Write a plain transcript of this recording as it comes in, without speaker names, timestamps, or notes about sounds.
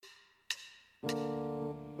Bliddy-doo-dee-doo,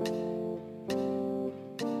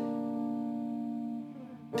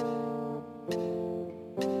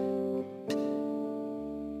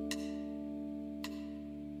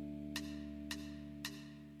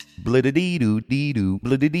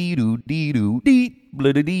 bliddy-dee-doo-dee-doo-dee,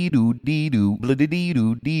 bliddy-dee-doo-dee-doo,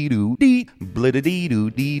 bliddy-dee-doo-dee-doo-dee,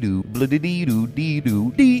 bliddy-dee-doo-dee-doo,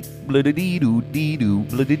 bliddy-dee-doo-dee-doo-dee, bliddy-dee-doo-dee-doo,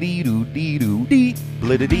 bliddy-dee-doo-dee-doo-dee,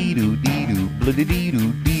 bliddy-dee-doo-dee-doo,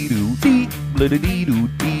 bliddy-dee-doo-dee-doo-dee,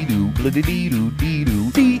 bliddy-dee-doo-dee-doo,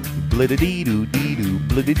 bliddy-dee-doo-dee-doo-dee, bliddy-dee-doo-dee-doo, bliddy-dee-doo-dee-doo-dee, bliddy-dee-doo-dee-doo,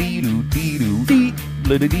 bliddy-dee-doo-dee-doo-dee,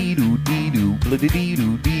 bliddy-dee-doo-dee-doo,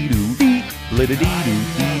 bliddy-dee-doo-dee-doo-dee,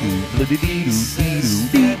 bliddy-dee-doo-dee-doo,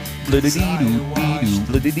 bliddy-dee-doo-dee-doo-dee, bliddy-dee-doo-dee-doo,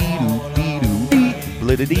 bliddy-dee-doo-dee-doo-dee,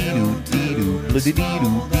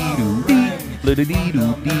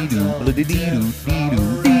 bliddy-dee-doo-dee-doo,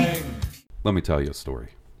 bliddy-dee-doo-dee-doo-dee. Let me tell you a story.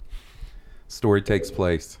 Story takes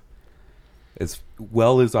place, as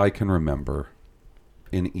well as I can remember,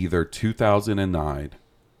 in either 2009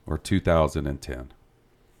 or 2010.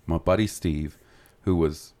 My buddy Steve, who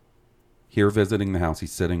was here visiting the house,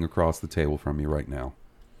 he's sitting across the table from me right now.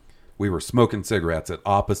 We were smoking cigarettes at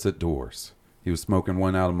opposite doors. He was smoking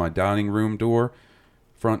one out of my dining room door,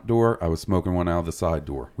 front door. I was smoking one out of the side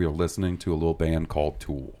door. We were listening to a little band called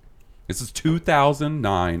Tool. This is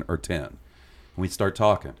 2009 or 10. And we start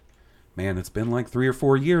talking. Man, it's been like 3 or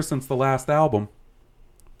 4 years since the last album.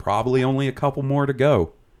 Probably only a couple more to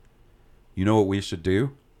go. You know what we should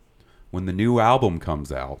do? When the new album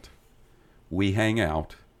comes out, we hang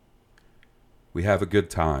out. We have a good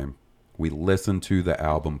time. We listen to the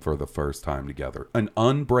album for the first time together. An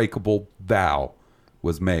unbreakable vow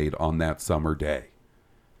was made on that summer day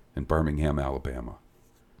in Birmingham, Alabama.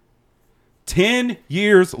 10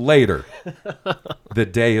 years later, the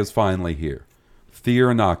day is finally here. Fear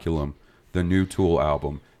Inoculum, the new Tool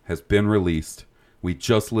album, has been released. We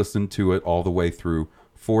just listened to it all the way through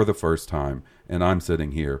for the first time, and I'm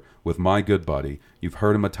sitting here with my good buddy. You've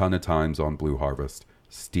heard him a ton of times on Blue Harvest,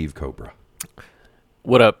 Steve Cobra.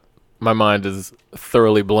 What up? My mind is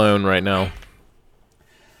thoroughly blown right now.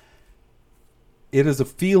 It is a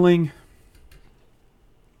feeling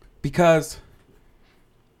because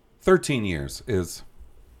 13 years is,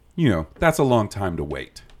 that's a long time to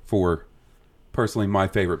wait for, personally, my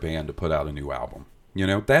favorite band to put out a new album.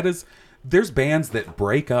 There's bands that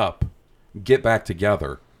break up, get back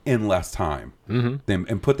together in less time,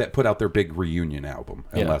 and put out their big reunion album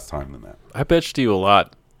in less time than that. I pitched to you a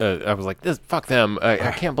lot. I was like, fuck them.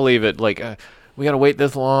 I can't believe it. Like, we got to wait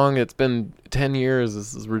this long. It's been 10 years.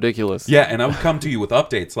 This is ridiculous. Yeah, and I would come to you with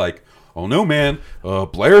updates like, oh no, man,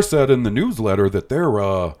 Blair said in the newsletter that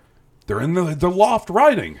they're in the loft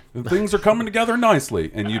writing. Things are coming together nicely.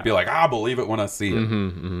 And you'd be like, I believe it when I see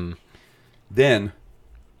it. Then,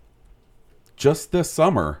 just this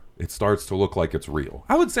summer, it starts to look like it's real.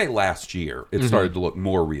 I would say last year, it started to look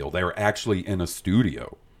more real. They were actually in a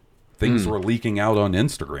studio. Things were leaking out on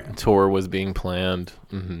Instagram. Tour was being planned.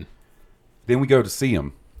 Then we go to see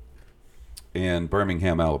them in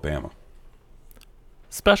Birmingham, Alabama.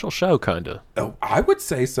 Special show, kind of. Oh, I would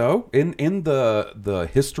say so. In the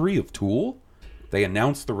history of Tool, they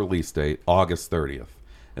announced the release date, August 30th.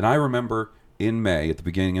 And I remember in May, at the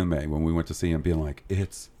beginning of May, when we went to see him, being like,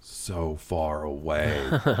 it's so far away.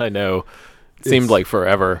 I know. It seemed like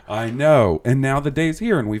forever. I know. And now the day's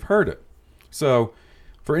here, and we've heard it. So,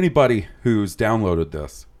 for anybody who's downloaded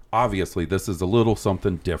this, obviously this is a little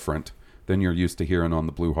something different than you're used to hearing on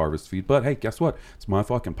the Blue Harvest feed. But hey, guess what? It's my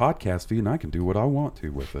fucking podcast feed, and I can do what I want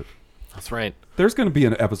to with it. That's right. There's going to be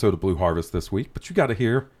an episode of Blue Harvest this week, but you got to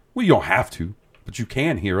hear, well, you don't have to, but you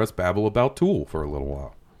can hear us babble about Tool for a little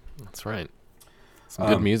while. That's right. Some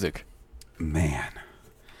good music. Man.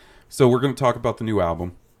 So we're going to talk about the new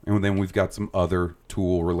album, and then we've got some other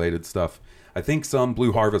Tool-related stuff. I think some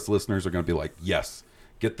Blue Harvest listeners are going to be like, yes,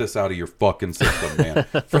 get this out of your fucking system, man.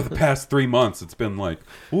 For the past 3 months, it's been like,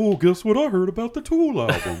 oh, guess what I heard about the Tool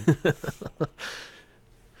album?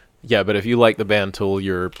 Yeah, but if you like the band Tool,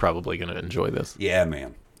 you're probably going to enjoy this. Yeah,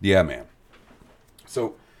 man. Yeah, man.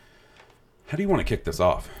 So, how do you want to kick this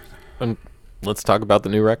off? Let's talk about the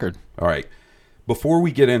new record. All right. Before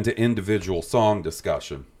we get into individual song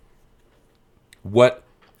discussion,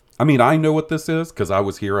 I know what this is because I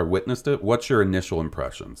was here, I witnessed it. What's your initial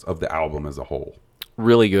impressions of the album as a whole?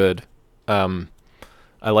 Really good. I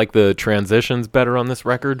like the transitions better on this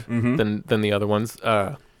record than the other ones.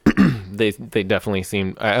 They definitely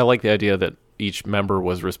seem. I like the idea that each member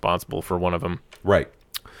was responsible for one of them. Right.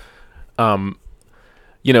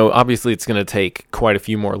 Obviously it's going to take quite a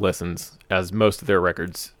few more listens, as most of their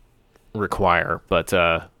records require. But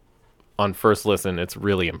on first listen, it's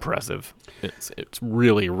really impressive. It's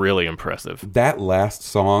really, really impressive. That last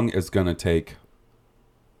song is going to take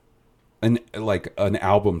an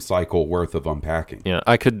album cycle worth of unpacking. Yeah,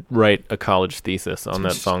 I could write a college thesis on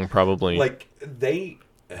that song probably. Like,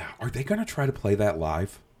 are they going to try to play that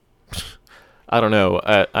live? I don't know.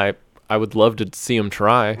 I would love to see them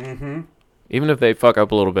try. Mm-hmm. Even if they fuck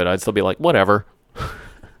up a little bit, I'd still be like, whatever.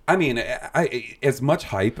 I mean, as much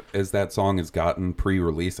hype as that song has gotten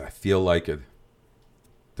pre-release, I feel like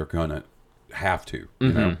they're going to have to,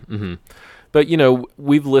 you know? Mm-hmm. But,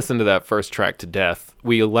 we've listened to that first track to death.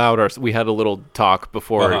 We had a little talk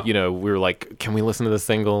before, we were like, can we listen to the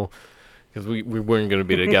single? Because we weren't going to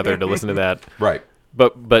be together to listen to that. Right.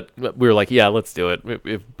 But we were like, yeah, let's do it.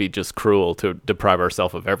 It'd be just cruel to deprive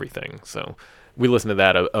ourselves of everything. So we listened to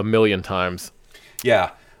that a million times.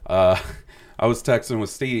 Yeah. I was texting with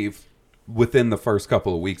Steve within the first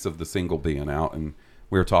couple of weeks of the single being out, and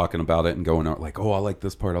we were talking about it and going out like, oh, I like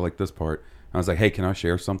this part. I was like, hey, can I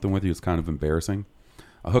share something with you? It's kind of embarrassing.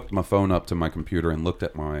 I hooked my phone up to my computer and looked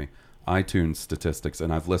at my iTunes statistics,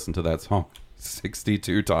 and I've listened to that song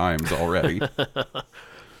 62 times already.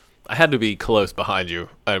 I had to be close behind you.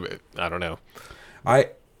 I don't know.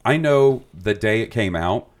 I know the day it came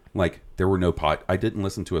out, like, there were no I didn't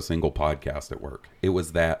listen to a single podcast at work. It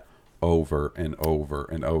was that over and over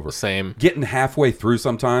and over. Same. Getting halfway through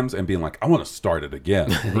sometimes and being like, I want to start it again.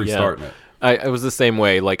 Restarting it. I was the same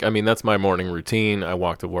way. Like, I mean, that's my morning routine. I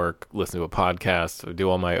walk to work, listen to a podcast, I do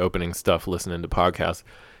all my opening stuff listening to podcasts.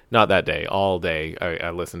 Not that day. All day I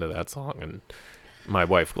listen to that song, and my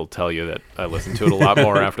wife will tell you that I listen to it a lot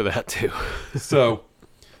more after that too. So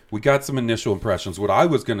we got some initial impressions. What I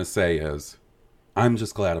was going to say is I'm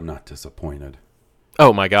just glad I'm not disappointed.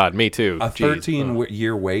 Oh my God, me too. A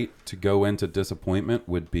 13-year wait to go into disappointment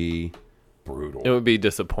would be brutal. It would be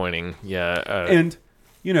disappointing, yeah. And,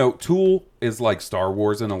 Tool is like Star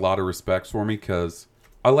Wars in a lot of respects for me because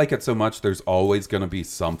I like it so much there's always going to be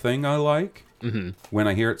something I like when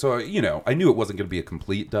I hear it. So, I knew it wasn't going to be a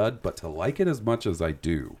complete dud, but to like it as much as I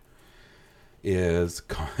do is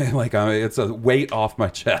like it's a weight off my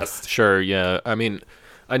chest. Sure, yeah. I mean,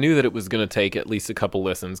 I knew that it was going to take at least a couple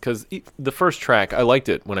listens because the first track, I liked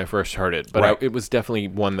it when I first heard it, but right. it was definitely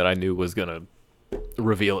one that I knew was going to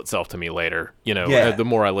reveal itself to me later. The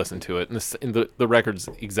more I listened to it, and the record's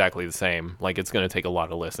exactly the same. Like, it's going to take a lot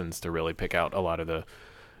of listens to really pick out a lot of the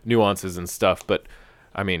nuances and stuff. But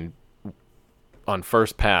I mean, on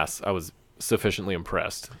first pass, I was sufficiently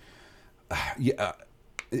impressed. Yeah.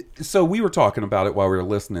 So we were talking about it while we were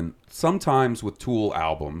listening. Sometimes with Tool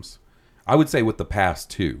albums, I would say with the past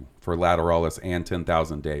two, for Lateralis and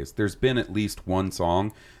 10,000 Days, there's been at least one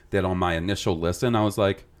song that on my initial listen, I was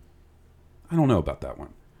like, I don't know about that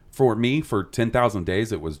one. For me, for 10,000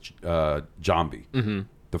 Days, it was Jambi. Mm-hmm.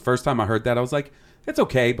 The first time I heard that, I was like, it's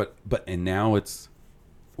okay, but now it's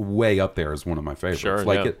way up there as one of my favorites. Sure,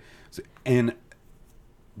 like yeah. And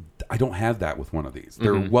I don't have that with one of these.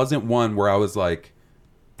 There wasn't one where I was like,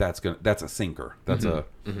 that's a sinker. That's a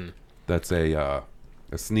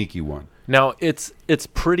sneaky one. Now it's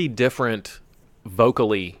pretty different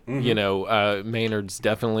vocally. Maynard's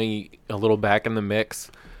definitely a little back in the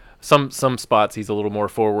mix. Some spots he's a little more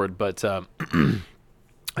forward, but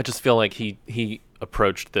I just feel like he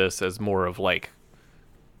approached this as more of like,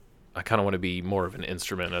 I kind of want to be more of an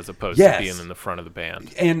instrument as opposed to being in the front of the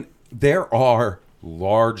band. And there are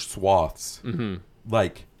large swaths,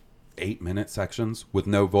 like 8-minute sections with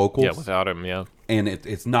no vocals. Yeah, without him, yeah. And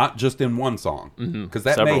it's not just in one song, because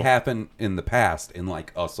that may happen in the past in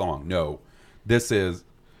like a song. No, it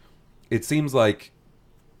seems like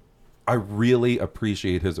I really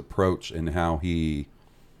appreciate his approach and how he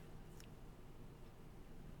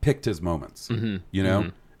picked his moments,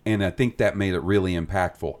 and I think that made it really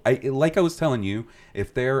impactful. Like I was telling you,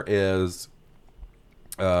 if there is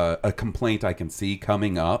a complaint I can see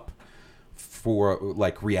coming up for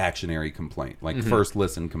like reactionary complaint, like first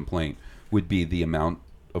listen complaint, would be the amount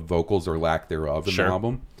of vocals or lack thereof in the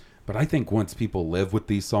album. But I think once people live with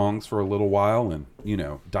these songs for a little while and,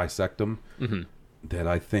 dissect them, that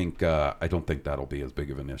I don't think that'll be as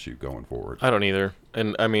big of an issue going forward. I don't either.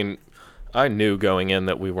 And I mean, I knew going in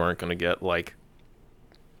that we weren't going to get like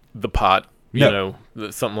the pot,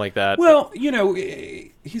 something like that. Well,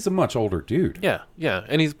 he's a much older dude. Yeah. Yeah.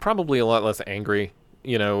 And he's probably a lot less angry,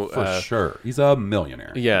 For sure. He's a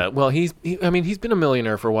millionaire. Yeah. Well, he's been a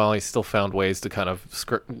millionaire for a while. He's still found ways to kind of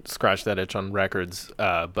scratch that itch on records.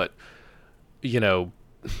 But,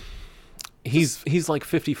 he's like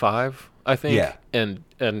 55, I think. Yeah. And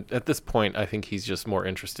at this point, I think he's just more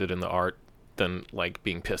interested in the art than like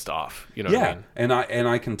being pissed off. You know what I mean? and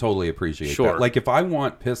I can totally appreciate Sure. that. Like if I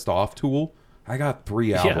want pissed off Tool, I got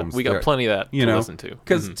 3 albums. Yeah, we got that, plenty of that you to know, listen to.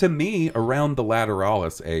 Because to me, around the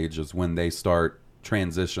Lateralis age is when they start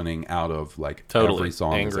transitioning out of like Totally. every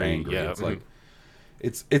song is Angry, angry. yeah. It's like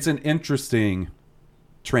it's an interesting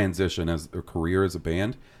transition as a career as a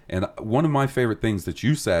band. And one of my favorite things that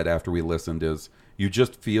you said after we listened is you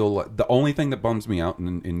just feel like, the only thing that bums me out,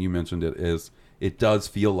 and you mentioned it, is it does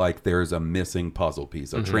feel like there's a missing puzzle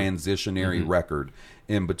piece, a transitionary record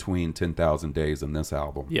in between 10,000 Days and this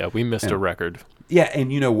album. Yeah, we missed a record. Yeah,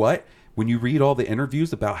 and you know what? When you read all the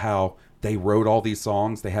interviews about how they wrote all these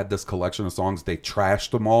songs, they had this collection of songs, they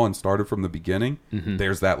trashed them all and started from the beginning,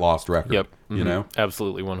 there's that lost record. Yep. You know?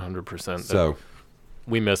 Absolutely 100%. So,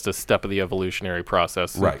 we missed a step of the evolutionary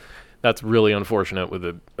process. right. That's really unfortunate with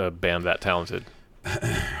a band that talented.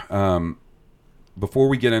 Before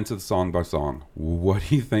we get into the song by song, what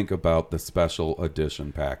do you think about the special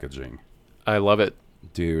edition packaging? I love it.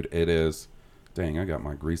 Dude, it is... Dang, I got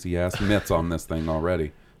my greasy ass mitts on this thing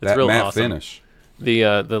already. That real matte awesome. finish.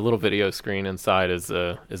 The little video screen inside is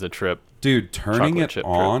a trip. Dude, turning Chocolate it chip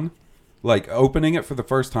on, like opening it for the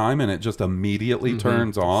first time and it just immediately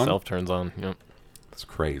turns on. Self turns on. Yep. It's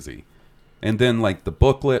crazy. And then like the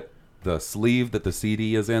booklet, the sleeve that the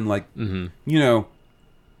CD is in, like, you know,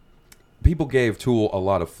 people gave Tool a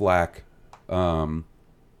lot of flack,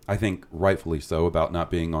 I think rightfully so, about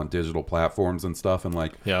not being on digital platforms and stuff. And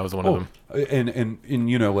like, Yeah, I was one of them. And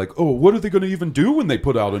you know, like, oh, what are they going to even do when they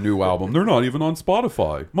put out a new album? They're not even on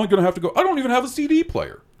Spotify. Am I going to have to go? I don't even have a CD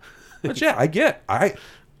player. But yeah,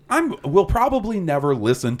 we'll probably never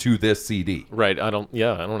listen to this CD. Right. I don't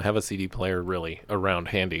have a CD player really around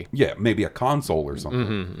handy. Yeah, maybe a console or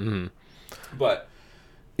something. But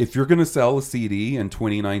if you're going to sell a CD in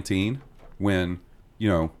 2019 when, you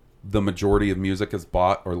know, the majority of music is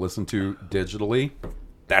bought or listened to digitally,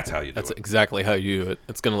 that's how you do That's it. exactly how you do it.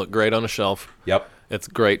 It's going to look great on a shelf. Yep. It's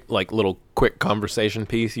great, like little quick conversation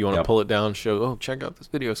piece. You want to Yep. pull it down, show, oh, check out this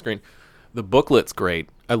video screen. The booklet's great.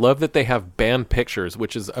 I love that they have band pictures,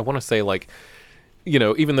 which is, I want to say, like, you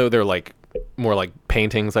know, even though they're like more like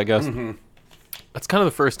paintings, I guess. That's kind of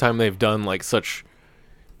the first time they've done like such.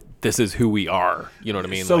 This is who we are. You know what I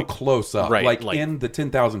mean? So like, close up. right, Like like- in the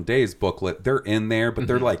 10,000 Days booklet, they're in there, but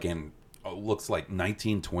they're like in, looks like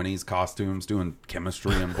 1920s costumes doing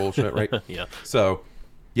chemistry and bullshit, right? Yeah. So,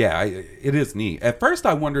 yeah, it is neat. At first,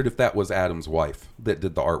 I wondered if that was Adam's wife that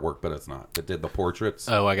did the artwork, but it's not. That did the portraits.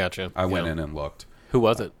 Oh, I got you. I went in and looked. Who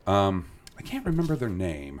was it? I can't remember their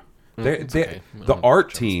name. it's okay. The I'll art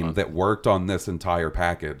try to team spot. that worked on this entire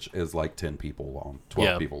package is like 10 people long, 12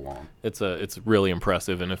 Yeah. people long. It's really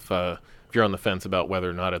impressive, and if you're on the fence about whether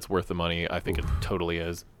or not it's worth the money, I think it totally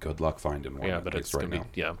is. Good luck finding one. Yeah, at but least it's right gonna now.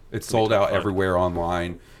 be It's gonna be sold tough out to find. everywhere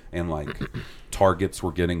online, and like Targets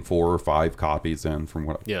were getting 4 or 5 copies in from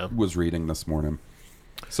what Yeah. I was reading this morning.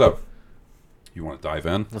 So, you want to dive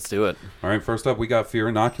in? Let's do it. All right, first up, we got Fear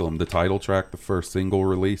Inoculum, the title track, the first single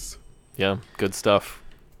release. Yeah, good stuff.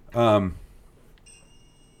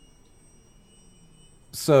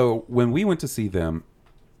 So when we went to see them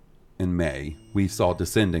in May, we saw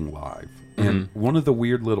Descending live, and one of the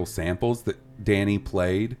weird little samples that Danny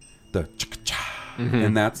played, the chicka-cha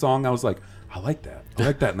in that song, I was like, I like that. I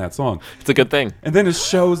like that in that song. It's a good thing. And then it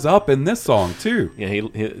shows up in this song too. Yeah,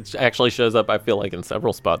 he actually shows up, I feel like, in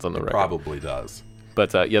several spots on the record. Probably does.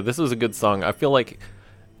 But yeah, this is a good song. I feel like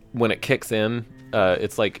when it kicks in,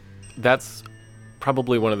 it's like that's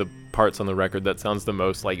probably one of the parts on the record that sounds the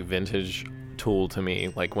most like vintage Tool to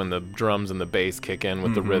me. Like when the drums and the bass kick in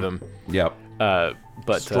with the rhythm. Yep.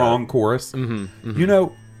 But Strong chorus. You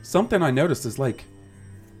know, something I noticed is like,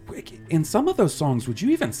 in some of those songs, would you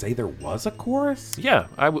even say there was a chorus? Yeah,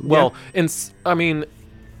 well, I mean,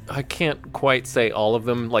 I can't quite say all of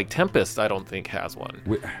them. Like Tempest, I don't think has one.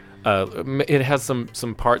 It has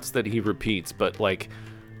some parts that he repeats, but like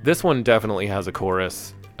this one definitely has a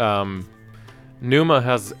chorus. Numa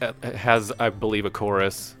has I believe a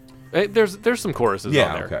chorus. There's some choruses Yeah,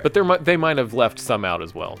 on there, okay. but they might have left some out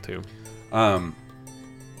as well too.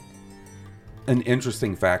 An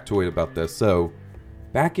interesting factoid about this. So,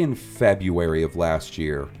 back in February of last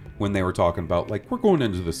year, when they were talking about, like, we're going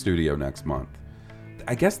into the studio next month,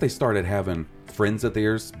 I guess they started having friends of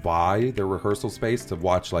theirs buy their rehearsal space to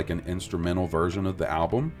watch, like, an instrumental version of the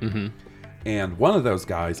album. Mm-hmm. And one of those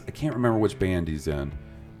guys, I can't remember which band he's in,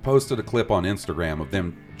 posted a clip on Instagram of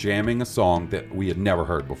them jamming a song that we had never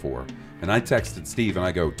heard before. And I texted Steve and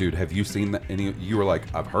I go, dude, have you seen that? And you were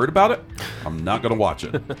like, I've heard about it. I'm not going to watch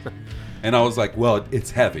it. And I was like, well,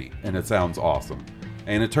 it's heavy and it sounds awesome.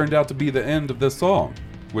 And it turned out to be the end of this song.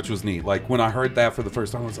 which was neat. Like when I heard that for the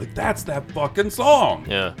first time, I was like, "That's that fucking song."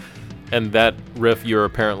 Yeah. And that riff you're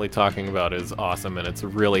apparently talking about is awesome, and it's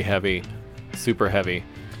really heavy, super heavy.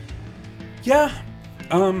 Yeah.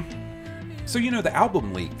 So the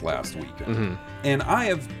album leaked last weekend, and I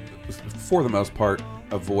have, for the most part,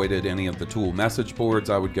 avoided any of the Tool message boards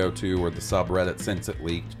I would go to or the subreddit since it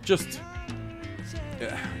leaked. Just,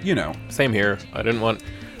 Same here. I didn't want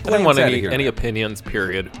Plain Said any opinions,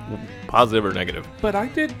 period, positive or negative. But I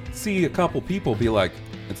did see a couple people be like,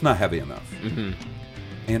 "It's not heavy enough,"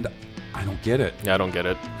 and I don't get it. Yeah, I don't get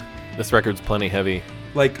it. This record's plenty heavy.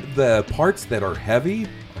 Like the parts that are heavy, are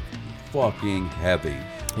fucking heavy.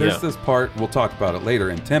 There's this part, we'll talk about it later,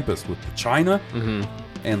 in Tempest with the China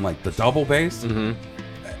and like the double bass.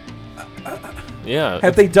 Yeah.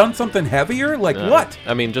 Have they done something heavier? Like what?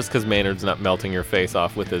 I mean, just because Maynard's not melting your face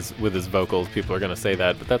off with his vocals, people are going to say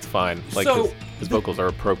that, but that's fine. Like So, his vocals are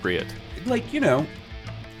appropriate. Like,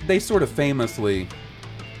 they sort of famously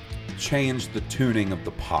changed the tuning of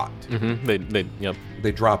the pot. Yep.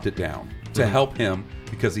 They dropped it down to help him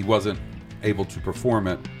because he wasn't able to perform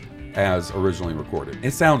it as originally recorded.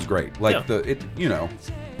 It sounds great. Like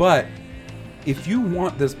but if you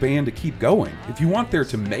want this band to keep going, if you want there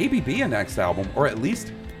to maybe be a next album or at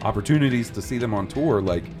least opportunities to see them on tour,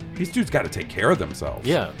 like these dudes got to take care of themselves.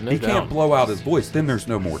 Yeah, no he doubt. can't blow out his voice, then there's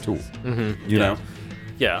no more Tool. You know?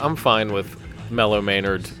 Yeah, I'm fine with Mellow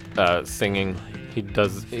Maynard singing.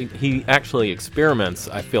 He actually experiments,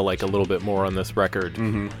 I feel like, a little bit more on this record,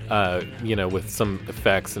 with some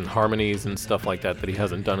effects and harmonies and stuff like that he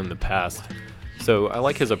hasn't done in the past. So I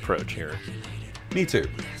like his approach here. Me too.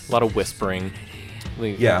 A lot of whispering.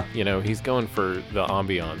 Yeah. He's going for the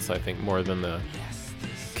ambiance, I think, more than the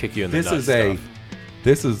kick you in the nuts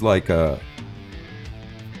This stuff. is like a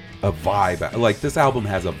vibe. Like this album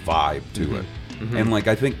has a vibe to it. And like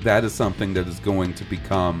I think that is something that is going to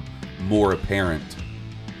become more apparent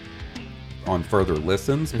on further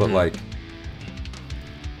listens, but like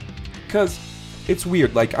because it's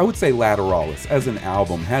weird. Like I would say Lateralis as an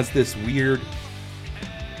album has this weird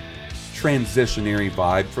transitionary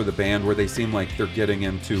vibe for the band where they seem like they're getting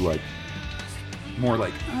into like more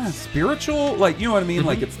like spiritual, like you know what I mean?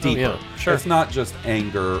 Like it's deeper. yeah, sure. It's not just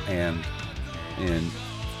anger and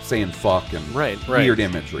saying fuck and Right. weird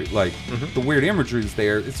imagery. Like the weird imagery is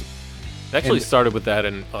there. It's It actually and- started with that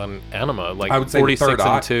on Anima, like I would say 46 Third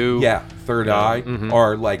Eye, and 2. yeah, Third Eye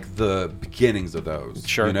are like the beginnings of those.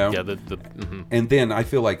 Sure. You know? Yeah, And then I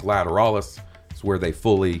feel like Lateralis is where they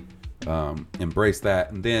fully embrace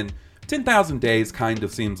that. And then 10,000 Days kind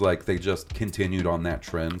of seems like they just continued on that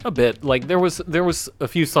trend. a bit. Like there was a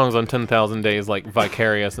few songs on 10,000 Days, like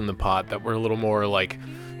Vicarious in the Pot, that were a little more like,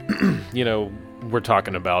 we're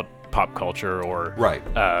talking about pop culture or Right.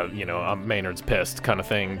 Maynard's Pissed kind of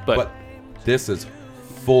thing. But this is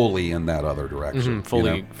fully in that other direction.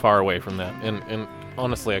 fully you know? far away from that. And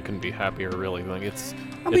honestly, I couldn't be happier. Really, like it's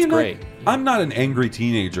I great. I'm not an angry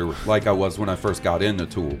teenager like I was when I first got into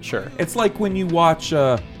Tool. Sure. It's like when you watch.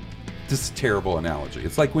 This is a terrible analogy.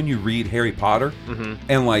 It's like when you read Harry Potter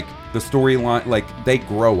and like the storyline, like they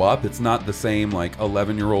grow up. It's not the same like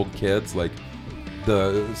 11-year-old kids. Like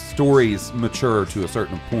the stories mature to a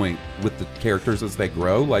certain point with the characters as they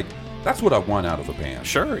grow. Like that's what I want out of a band.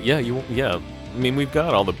 Sure. Yeah. I mean, we've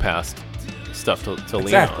got all the past stuff to lean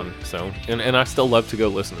Exactly. on. So, and I still love to go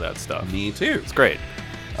listen to that stuff. Me too. It's great.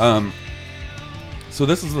 So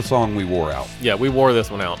this is the song we wore out. Yeah, we wore this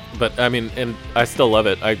one out, but I mean, and I still love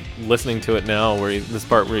it. I listening to it now, this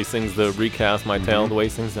part where he sings the recast my tale, the way he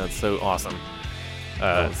sings that's so awesome,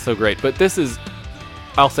 so great. But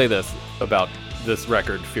I'll say this about this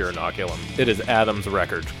record, Fear Inoculum. It is Adam's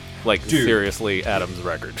record, like Dude. seriously, Adam's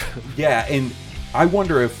record. Yeah, and I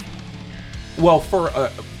wonder if, well,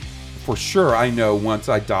 for sure, I know once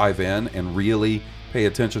I dive in and really pay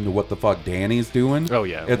attention to what the fuck Danny's doing. Oh,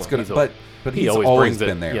 yeah. it's Well, gonna. But he he's always always brings it.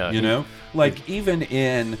 been there. Yeah, you know, like even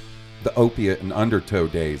in the Opiate and Undertow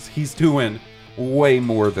days, he's doing way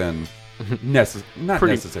more than not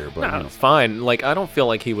necessary, but Nah, you know. fine. Like I don't feel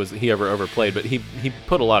like he ever overplayed, but he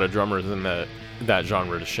put a lot of drummers in that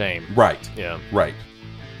genre to shame. Right. Yeah. Right.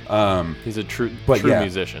 He's a true yeah.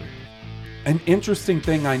 musician. An interesting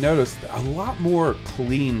thing I noticed, a lot more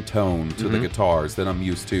clean tone to the guitars than I'm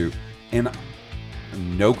used to, and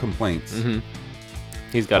no complaints.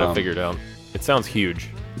 He's got it figured out. It sounds huge.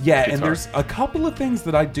 Yeah, guitar. and there's a couple of things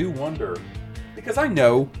that I do wonder, because I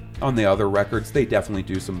know on the other records they definitely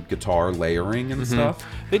do some guitar layering and stuff.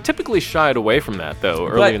 They typically shied away from that though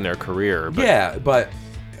early But- in their career. But, Yeah, but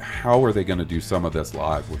how are they going to do some of this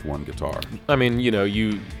live with one guitar? I mean,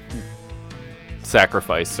 you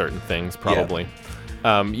sacrifice certain things probably.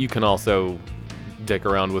 You can also dick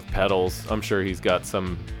around with pedals. I'm sure he's got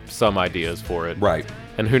some ideas for it. Right.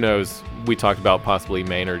 And who knows? We talked about possibly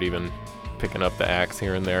Maynard even picking up the axe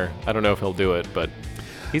here and there. I don't know if he'll do it, but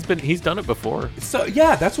he's done it before. So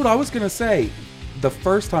yeah, that's what I was gonna say. The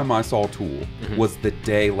first time I saw Tool was the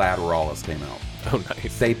day Lateralis came out. Oh,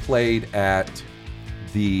 nice. They played at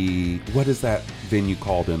the, what is that venue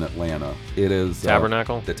called in Atlanta? It is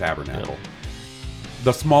Tabernacle. The Tabernacle.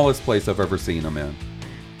 The smallest place I've ever seen them in.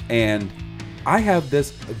 And I have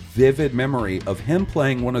this vivid memory of him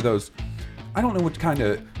playing one of those, I don't know what kind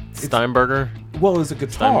of... Steinberger? Well, it was a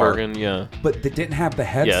guitar. Steinbergen, yeah. But that didn't have the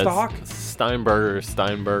headstock. Yeah,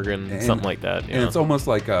 Steinbergen, something like that. Yeah. And it's almost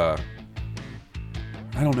like a...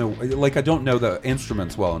 I don't know, like I don't know the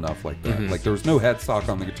instruments well enough like that. Like there was no headstock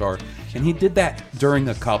on the guitar. And he did that during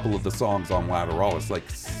a couple of the songs on Lateralis, like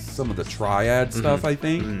some of the Triad stuff, I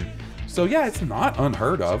think. So yeah, it's not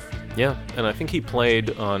unheard of. Yeah, and I think he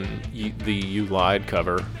played on the You Lied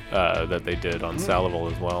cover that they did on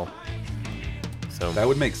Salival as well. So that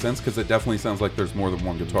would make sense because it definitely sounds like there's more than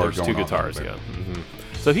one guitar there's going on. There's 2 guitars, yeah.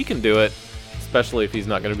 So he can do it, especially if he's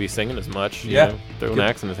not going to be singing as much. You know, throw an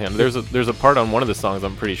axe in his hand. There's a part on one of the songs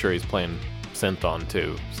I'm pretty sure he's playing synth on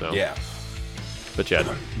too. So yeah. But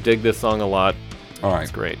yeah, dig this song a lot. All right.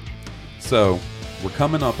 It's great. So we're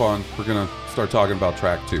coming up on, we're going to start talking about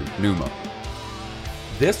track 2, Pneuma.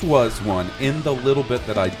 This was one in the little bit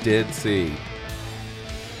that I did see.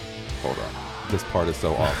 Hold on. This part is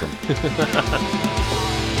so awesome.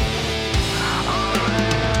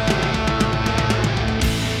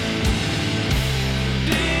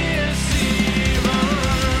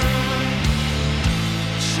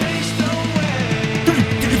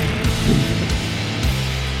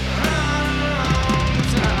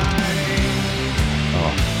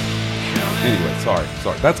 Anyway, sorry.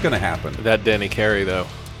 That's going to happen. That Denny Carey, though.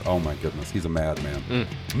 Oh, my goodness. He's a madman.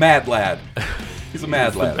 Mad lad. He's a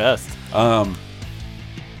mad lad. The best.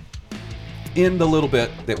 In the little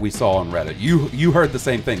bit that we saw on Reddit, you heard the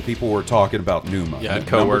same thing. People were talking about Pneuma. Yeah,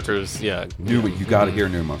 coworkers. Yeah. Pneuma. You got to hear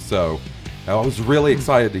Pneuma. So I was really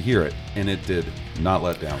excited to hear it, and it did not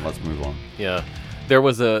let down. Let's move on. Yeah. There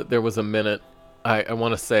was a minute, I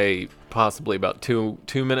want to say possibly about two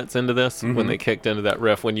minutes into this when they kicked into that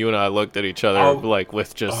riff, when you and I looked at each other like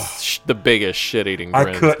with just the biggest shit-eating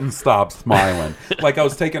grins. I couldn't stop smiling. Like I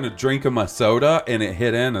was taking a drink of my soda and it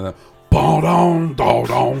hit in and and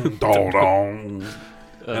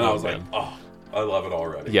I was like, oh, I love it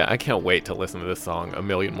already. Yeah, I can't wait to listen to this song a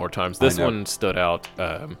million more times. This one stood out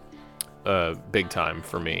big time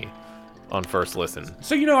for me on first listen.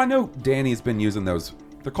 So, I know Danny's been using those.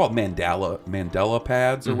 They're called Mandela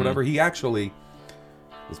pads or whatever. He actually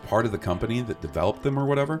was part of the company that developed them or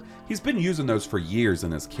whatever. He's been using those for years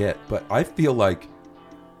in his kit, but I feel like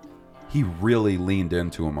he really leaned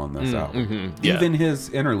into them on this album. Yeah. Even his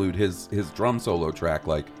interlude, his drum solo track,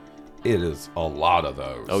 like it is a lot of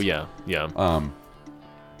those. Oh yeah, yeah.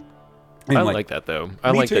 I like that though.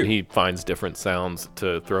 I like too. that he finds different sounds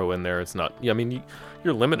to throw in there. It's not. Yeah, I mean,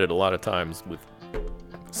 you're limited a lot of times with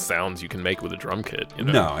sounds you can make with a drum kit.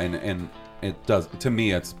 No, and it does. To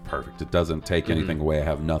me, it's perfect. It doesn't take anything away. I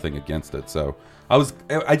have nothing against it. So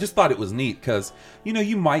I just thought it was neat because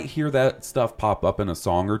you might hear that stuff pop up in a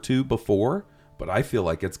song or two before, but I feel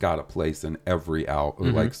like it's got a place in every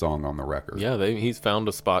like song on the record. Yeah, he's found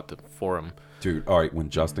a spot for him. Dude, all right, when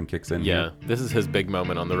Justin kicks in here. This is his big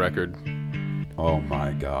moment on the record. Oh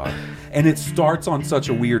my god. And it starts on such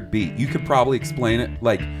a weird beat. You could probably explain it,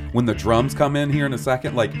 like when the drums come in here in a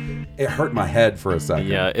second, like it hurt my head for a second.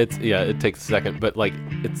 Yeah, it takes a second, but like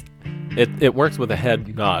it works with a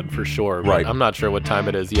head nod for sure. Right. I'm not sure what time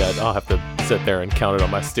it is yet. I'll have to sit there and count it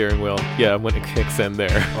on my steering wheel. Yeah, when it kicks in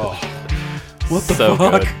there. Oh. What the so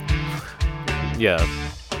fuck? Good. Yeah.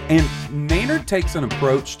 And Maynard takes an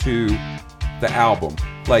approach to the album,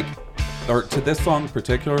 like, or to this song in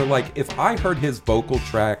particular, like if I heard his vocal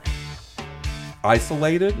track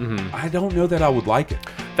isolated, I don't know that I would like it.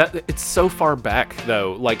 That it's so far back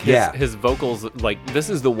though. Like his vocals, like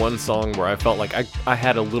this is the one song where I felt like I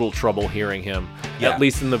had a little trouble hearing him. Yeah. At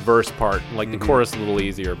least in the verse part. Like the chorus a little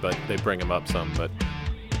easier, but they bring him up some. But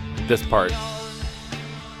this part,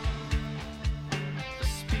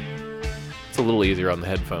 it's a little easier on the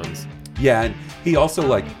headphones. Yeah, and he also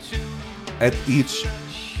like at each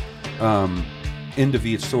end of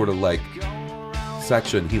each sort of like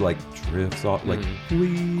section, he like drifts off like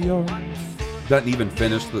we are. Doesn't even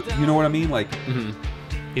finish the. You know what I mean? Like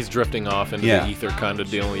he's drifting off into the ether kind of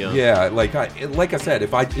deal. Yeah. Yeah. Like I said,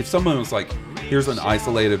 if someone was like, here's an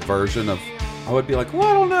isolated version of, I would be like, well,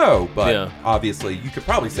 I don't know. But obviously, you could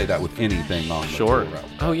probably say that with anything on the Sure. tour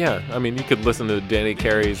album. Oh yeah. I mean, you could listen to Danny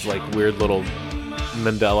Carey's like weird little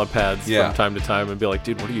Mandela pads Yeah. from time to time and be like,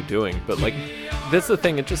 dude, what are you doing? But like, this is the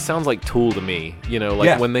thing. It just sounds like Tool to me. You know, like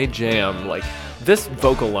Yeah. when they jam, like this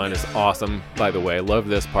vocal line is awesome. By the way, I love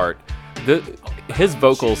this part. His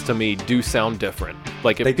vocals to me do sound different.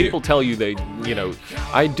 Like if They do. people tell you they, you know,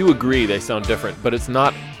 I do agree they sound different, but it's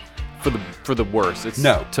not for the worse. It's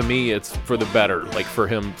No. to me, it's for the better. Like for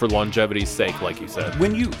him, for longevity's sake, like you said.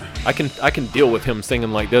 When you I can deal with him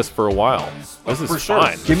singing like this for a while. This is for sure,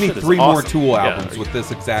 fine. give me This shit is 3 more awesome. Tool Yeah. albums with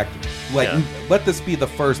this exact. Like, Yeah. let this be the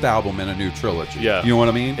first album in a new trilogy. Yeah. You know what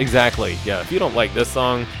I mean? Exactly. Yeah. If you don't like this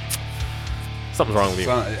song, something's wrong with you.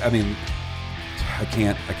 So, I mean, I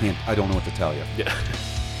can't. I don't know what to tell you. Yeah.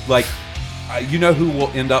 Like, you know who will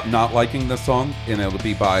end up not liking this song, and it'll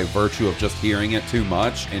be by virtue of just hearing it too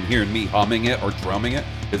much and hearing me humming it or drumming it.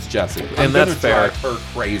 Is Jessie, And that's gonna fair. drive her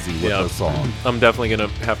crazy with Yeah. this song. I'm definitely gonna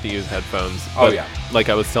have to use headphones. Oh, But yeah. Like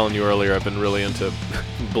I was telling you earlier, I've been really into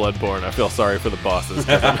Bloodborne. I feel sorry for the bosses.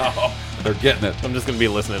 'Cause They're getting it. I'm just gonna be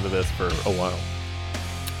listening to this for a while.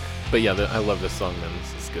 But yeah, I love this song, man.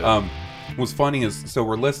 This is good. What's funny is, so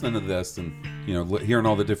we're listening to this and, you know, hearing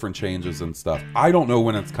all the different changes and stuff. I don't know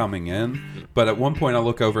when it's coming in, but at one point I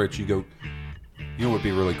look over at you, go, you know what would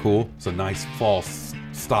be really cool? It's a nice false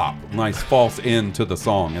stop, nice false end to the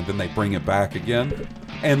song, and then they bring it back again.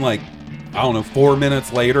 And like, I don't know, 4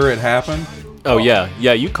 minutes later it happened. Oh yeah,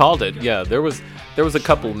 you called it. Yeah, there was a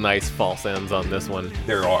couple nice false ends on this one.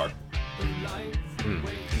 There are.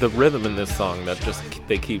 The rhythm in this song that just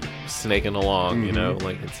they keep snaking along, you know,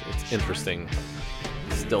 like it's interesting,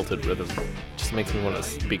 stilted rhythm. Just makes me want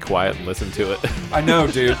to be quiet and listen to it. I know,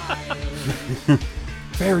 dude.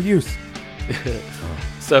 Fair use.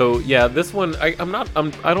 So yeah, this one I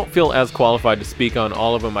don't feel as qualified to speak on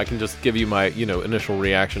all of them. I can just give you my initial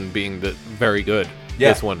reaction being that very good.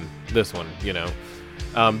 Yeah. This one,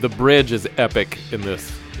 the bridge is epic in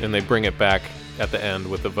this, and they bring it back at the end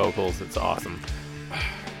with the vocals. It's awesome.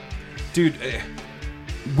 Dude,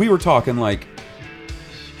 we were talking like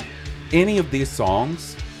any of these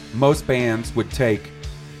songs, most bands would take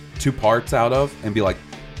 2 parts out of and be like,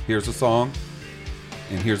 here's a song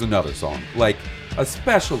and here's another song. Like,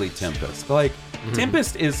 especially Tempest. Like,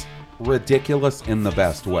 Tempest is ridiculous in the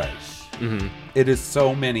best way. It is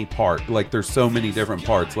so many parts. Like, there's so many different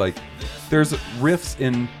parts. Like, there's riffs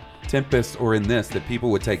in Tempest or in this that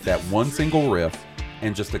people would take that one single riff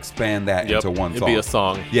and just expand that into one song. It'd be a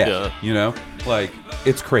song. Yeah, you know, like,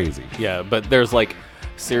 it's crazy. Yeah, but there's like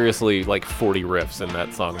seriously like 40 riffs in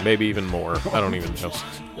that song, maybe even more. I don't even know.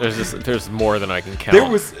 There's more than I can count. There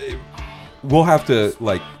was, we'll have to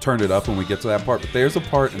like turn it up when we get to that part, but there's a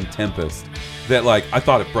part in Tempest that like I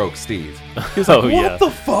thought it broke Steve. He was like, "What yeah. the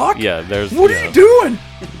fuck? Yeah, there's What are you doing?"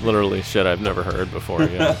 Literally shit I've never heard before.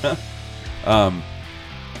 Yeah.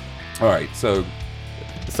 All right, so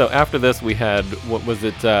after this we had what was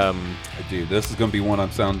it? dude, this is gonna be one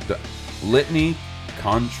I'm sounding. Litany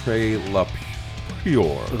contre la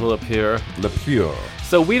pure. Little up here. La pure.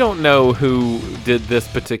 So we don't know who did this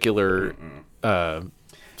particular segue.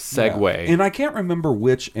 Yeah. And I can't remember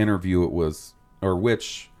which interview it was, or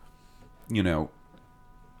which,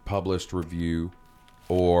 published review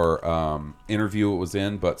or interview it was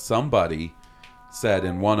in, but somebody said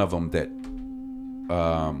in one of them that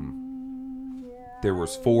there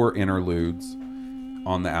was 4 interludes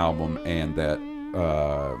on the album, and that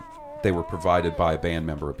they were provided by a band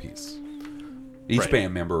member apiece. Each Right.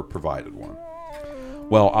 band member provided one.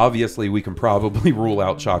 Well, obviously, we can probably rule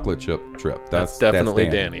out Chocolate Chip Trip. That's definitely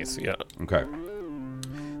Danny. Danny's. Yeah. Okay.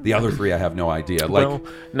 The other 3, I have no idea. Like, Well,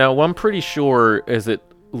 now I'm pretty sure. Is it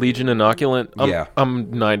Legion Inoculant? Yeah. I'm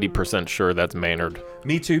 90% sure that's Maynard.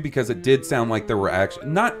 me too, because it did sound like there were actually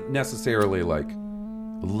not necessarily like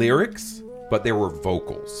lyrics, but there were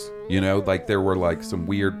vocals. Like there were like some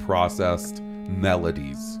weird processed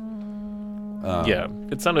melodies. Yeah,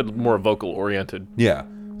 it sounded more vocal oriented. Yeah.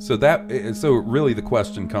 So really the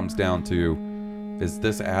question comes down to, is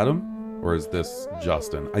this Adam or is this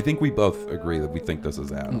Justin? I think we both agree that we think this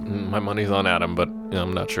is Adam. My money's on Adam, but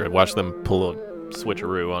I'm not sure. Watch them pull a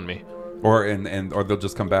switcheroo on me. Or they'll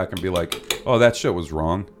just come back and be like, "Oh, that shit was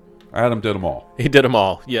wrong. Adam did them all." He did them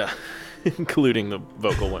all, yeah, including the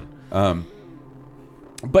vocal one.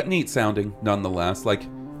 But neat sounding nonetheless. Like,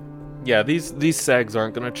 Yeah, these segs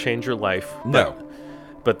aren't going to change your life. no.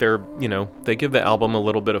 But they're, they give the album a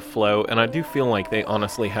little bit of flow, and I do feel like they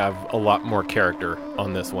honestly have a lot more character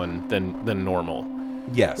on this one than normal.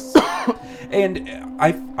 Yes. And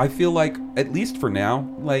I feel like, at least for now,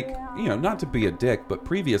 like, not to be a dick, but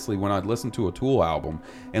previously when I'd listen to a Tool album,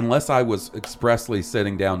 unless I was expressly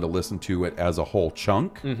sitting down to listen to it as a whole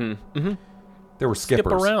chunk, there were skippers.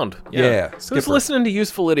 Skip around. Yeah, Who's skipper. listening to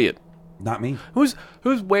Useful Idiot? Not me. Who's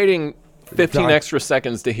waiting 15 Not- extra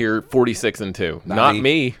seconds to hear 46 and 2? Not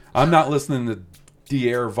me. I'm not listening to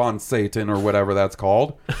Dier von Satan or whatever that's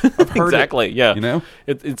called. I've heard Exactly. it, Yeah. You know?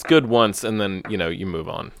 It's good once, and then you move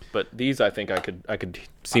on. But these, I think I could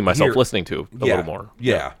see myself Here- listening to a little more.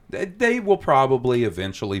 Yeah. They will probably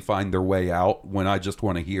eventually find their way out when I just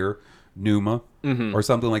want to hear Numa or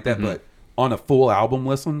something like that. But on a full album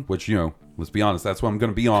listen, which, let's be honest, that's what I'm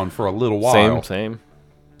going to be on for a little while. Same.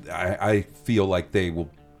 I feel like they will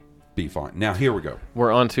be fine. Now, here we go.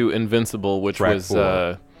 We're on to Invincible, which Track was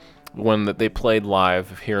 4. one that they played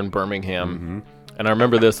live here in Birmingham. And I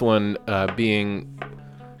remember this one being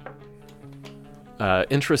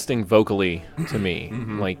interesting vocally to me.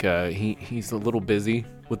 Like, he's a little busy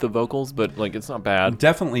with the vocals, but, like, it's not bad.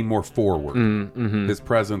 Definitely more forward. His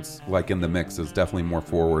presence, like, in the mix is definitely more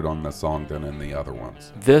forward on the song than in the other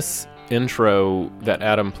ones. This intro that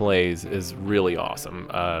Adam plays is really awesome.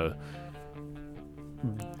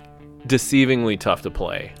 Deceivingly tough to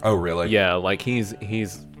play. Oh, really? Yeah, like he's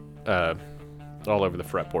all over the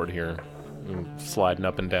fretboard here, sliding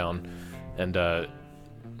up and down, and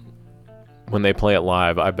when they play it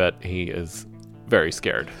live, I bet he is very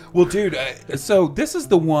scared. Well, dude, so this is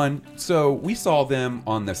the one. So we saw them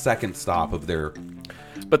on the second stop of their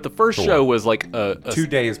But the first Cool. show was like a 2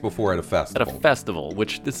 days before at a festival. at a festival,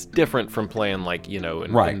 which is different from playing like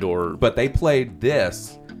an Right. indoor. But they played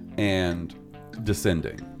this and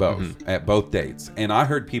Descending both at both dates, and I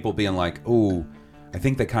heard people being like, "Oh, I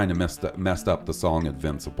think they kind of messed up the song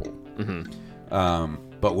Invincible."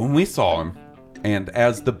 But when we saw them, and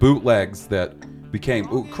as the bootlegs that became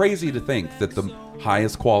crazy to think that the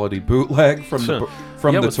highest quality bootleg from the Yeah,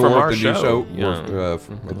 it the was from tour our of the new show Yeah. were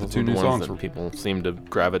the Those two are new ones songs. that people seem to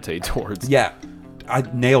gravitate towards. Yeah, I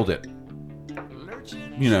nailed it.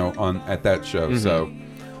 At that show. So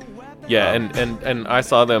Yeah, and I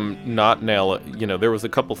saw them not nail it. There was a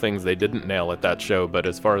couple things they didn't nail at that show, but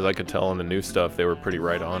as far as I could tell on the new stuff, they were pretty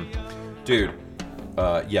right on. dude,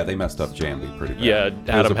 they messed up Jambi pretty bad. Yeah, It was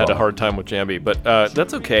Adam had a bummer. hard time with Jambi, but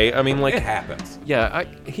that's okay. I mean, like, It happens. yeah,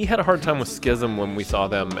 he had a hard time with Schism when we saw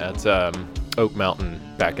them at Oak Mountain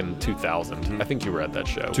back in 2000. I think you were at that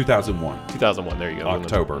show. 2001. 2001, there you go. when the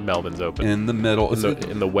October. Melvin's open. In the middle.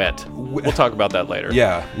 in the wet. We'll talk about that later.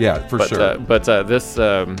 Yeah, for But, sure.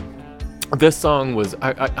 this song was...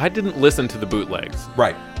 I didn't listen to the bootlegs.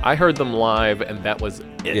 Right. I heard them live, and that was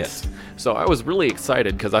it. Yes. So I was really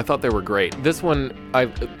excited because I thought they were great. This one, I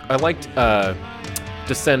liked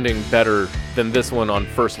Descending better than this one on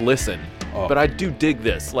first listen. Oh. But I do dig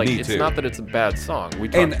this. Like, Me it's too. not that it's a bad song. We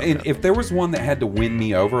talked And about and that. if there was one that had to win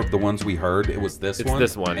me over of the ones we heard, it was this It's one.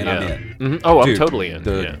 this one, and yeah. I'm in. Mhm. Oh, I'm Dude, totally in.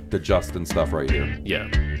 The the Justin stuff right here. Yeah.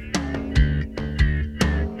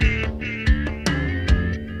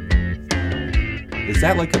 Is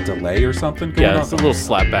that like a delay or something going Yeah, on? it's a little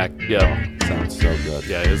slapback. Yeah. Sounds so good.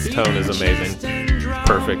 Yeah, his tone is amazing.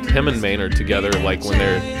 Perfect. Him and Maynard together, like when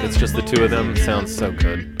it's just the two of them, sounds so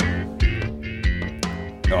good.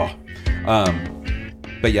 Oh.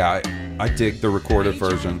 But yeah, I dig the recorded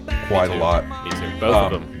version quite a lot. Me too. Both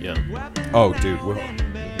of them. Yeah. Oh, dude.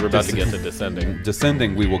 We're about to get to Descending.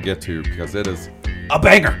 Descending we will get to because it is a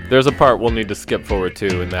banger. There's a part we'll need to skip forward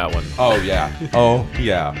to in that one. Oh, yeah. Oh,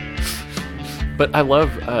 yeah. But I love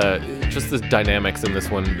just the dynamics in this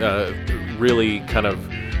one. Really kind of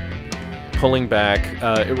pulling back.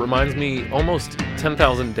 It reminds me almost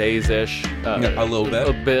 10,000 Days-ish. A little bit.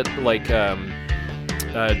 A bit like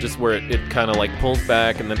just where it kind of like pulls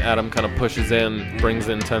back and then Adam kind of pushes in, brings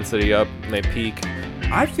the intensity up, and they peak.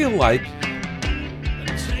 I feel like,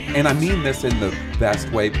 and I mean this in the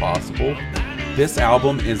best way possible, this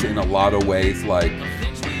album is in a lot of ways like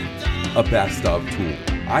a best of Tool.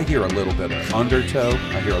 I hear a little bit of Undertow,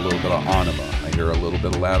 I hear a little bit of Anima, I hear a little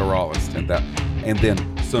bit of Lateralis, and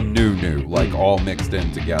then some new, like all mixed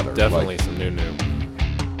in together. Definitely Like, some new.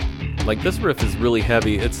 Like this riff is really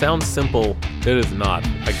heavy. It sounds simple. It is not.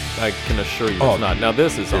 I can assure you Oh, it's not. Now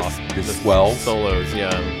this is this- awesome. this The swells. solos, yeah.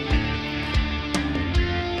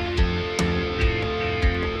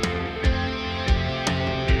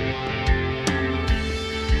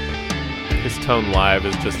 His tone live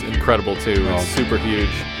is just incredible too. Oh. It's super huge.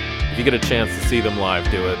 If you get a chance to see them live,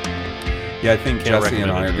 do it. yeah, I think Can't Jesse and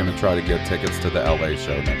recommend I are it. going to try to get tickets to the LA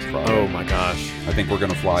show next Friday. Oh my gosh, I think we're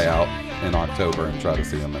going to fly out in October and try to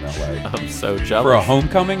see them in LA. I'm so jealous. For a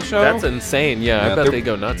homecoming show? That's insane. Yeah, Yeah, I bet they're- they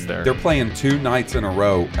go nuts there. They're playing 2 nights in a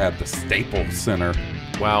row at the Staples Center,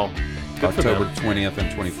 Wow. Good for October them. 20th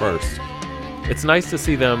and 21st. It's nice to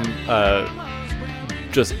see them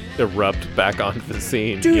just erupt back onto the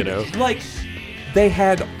scene, Dude, you know? like, They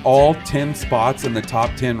had all 10 spots in the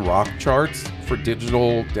top 10 rock charts for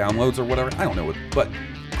digital downloads or whatever. I don't know, but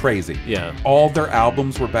crazy. Yeah. All their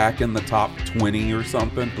albums were back in the top 20 or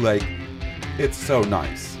something. Like, it's so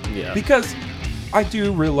nice. Yeah. Because I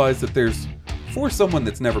do realize that there's, for someone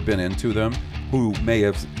that's never been into them, who may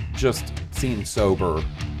have just seen Sober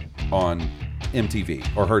on MTV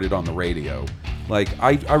or heard it on the radio, like,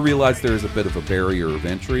 I realize there's a bit of a barrier of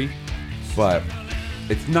entry, but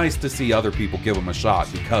it's nice to see other people give them a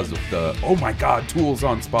shot because of the, oh my God, Tool's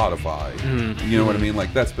on Spotify. You know what I mean?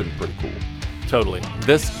 Like, that's been pretty cool. Totally.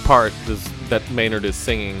 This part that Maynard is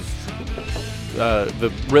singing,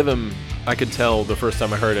 the rhythm, I could tell the first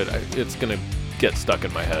time I heard it, it's going to get stuck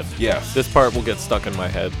in my head. Yes. This part will get stuck in my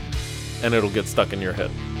head, and it'll get stuck in your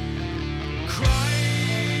head.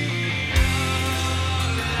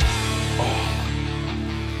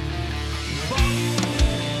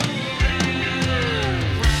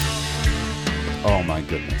 Oh my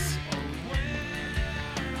goodness.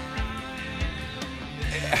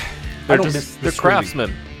 They're don't just, miss the they're screaming.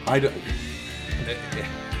 craftsmen. I don't,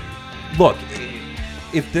 look,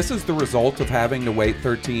 if this is the result of having to wait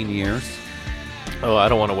 13 years, Oh, I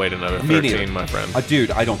don't want to wait another Me 13, neither. my friend.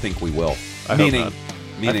 Dude, I don't think we will. I hope meaning, not.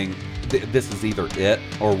 meaning, this is either it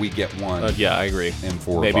or we get one Yeah, I agree. in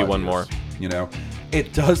 4 or Maybe 5 one years, more. You know,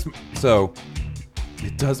 it does. So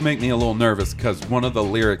it does make me a little nervous because one of the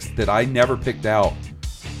lyrics that I never picked out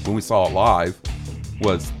when we saw it live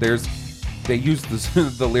was they used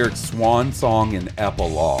the lyrics "swan song" and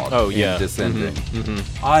 "epilogue." Oh, yeah. in Descending.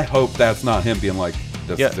 I hope that's not him being like,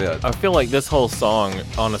 "This is Yeah, it." I feel like this whole song,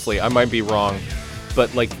 honestly, I might be wrong,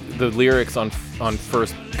 but like the lyrics on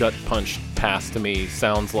First Gut Punch Pass to me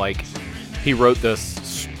sounds like he wrote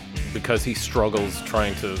this because he struggles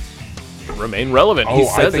trying to remain relevant. He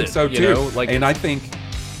says I think so too. You know? Like, and I think,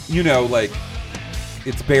 you know, like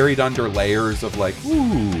it's buried under layers of like,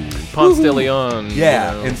 ooh, Ponce de woohoo. Leon.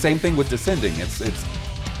 Yeah, you know. and same thing with Descending. It's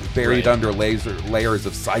buried Right. under layers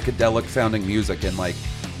of psychedelic sounding music and like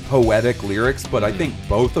poetic lyrics. But I think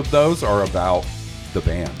both of those are about the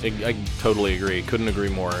band. I totally agree. Couldn't agree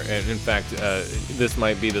more. And in fact, this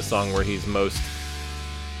might be the song where he's most,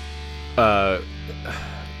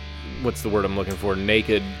 what's the word I'm looking for?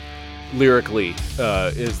 Naked, lyrically,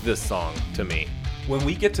 is this song to me. When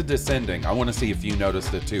we get to Descending, I want to see if you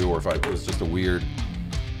noticed it too, or if it was just a weird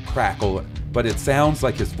crackle. But it sounds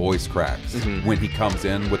like his voice cracks when he comes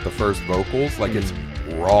in with the first vocals. Like it's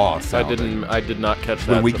raw sounding. I did not catch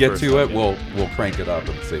that. When we the get first to time, it, yeah. we'll crank it up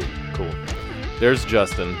and see. Cool. There's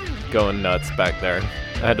Justin going nuts back there.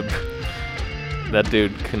 I had to. That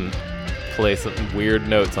dude can play some weird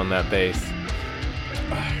notes on that bass.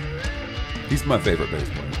 He's my favorite bass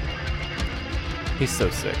player. He's so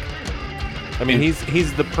sick. I mean,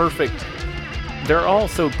 he's the perfect. They're all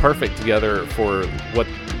so perfect together for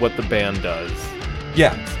what the band does.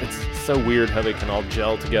 Yeah, It's so weird how they can all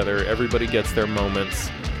gel together. Everybody gets their moments,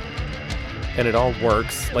 and it all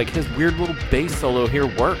works. Like his weird little bass solo here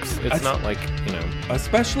works. It's not like, you know.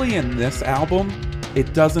 especially in this album,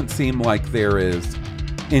 it doesn't seem like there is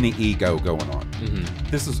any ego going on.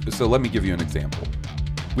 This is so. Let me give you an example.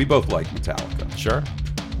 We both like Metallica. Sure.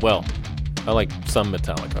 Well, I like some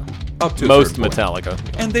Metallica. Up to a Most certain point. Metallica.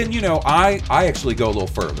 And then, you know, I actually go a little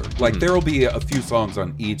further. Like, there will be a few songs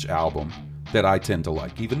on each album that I tend to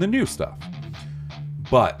like, even the new stuff.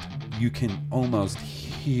 But you can almost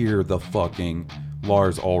hear the fucking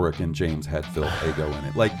Lars Ulrich and James Hetfield ego in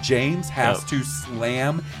it. Like, James has to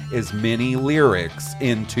slam as many lyrics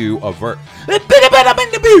into a verse. You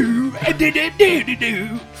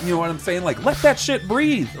know what I'm saying? Like, let that shit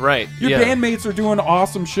breathe. Right, Your yeah. bandmates are doing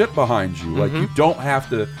awesome shit behind you. Like, you don't have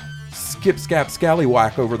to skip, scap,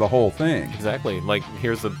 scallywhack over the whole thing. Exactly. Like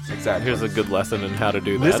here's a good lesson in how to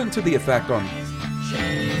do that. Listen to the effect on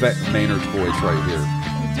Maynard's voice right here.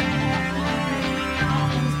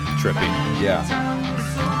 Trippy. Yeah.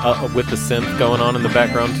 With the synth going on in the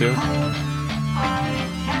background too.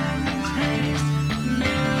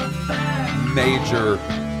 Major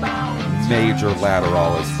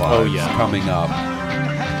lateralis vibes Oh, yeah. coming up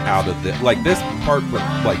out of this. Like this part, with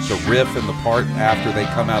like the riff and the part after they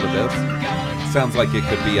come out of this, sounds like it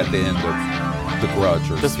could be at the end of The Grudge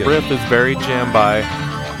or This Skid. riff is very jam by.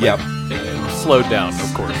 Yep. Slowed down,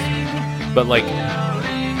 of course. But like,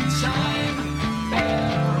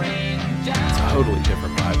 totally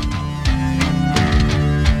different vibe.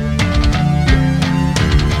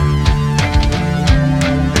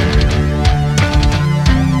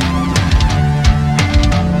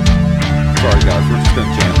 Sorry guys, we're just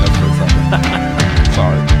gonna jam this for a second.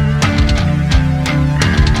 Sorry.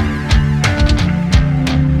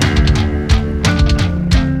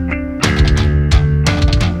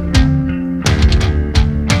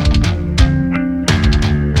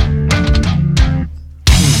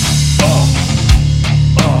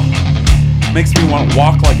 Makes me want to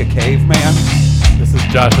walk like a caveman. This is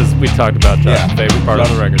Josh's. We talked about Josh's favorite part of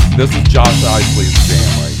the record. This is Josh Isley's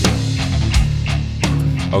jam right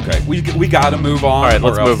here. Okay, we got to move on. All right,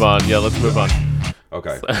 let's move on. Yeah, let's move on.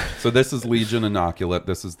 Okay, so this is Legion Inoculate.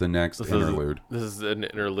 This is the next interlude. This is an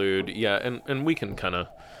interlude. Yeah, and we can kind of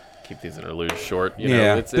keep these interludes short.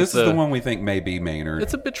 This is the one we think may be Maynard.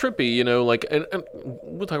 It's a bit trippy, like, and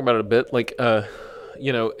we'll talk about it a bit. Like,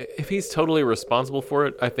 if he's totally responsible for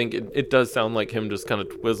it, I think it does sound like him just kind of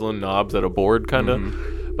twizzling knobs at a board, kind of.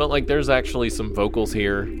 Mm-hmm. But like, there's actually some vocals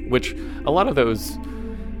here, which a lot of those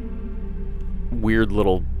weird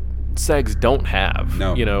little segs don't have.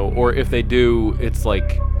 No. Or if they do, it's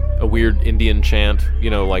like a weird Indian chant,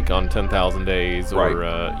 like on 10,000 Days, or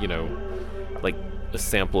like a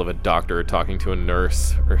sample of a doctor talking to a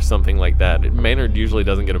nurse or something like that. Maynard usually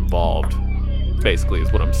doesn't get involved, basically,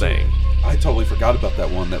 is what I'm saying. I totally forgot about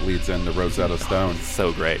that one that leads into Rosetta Stone.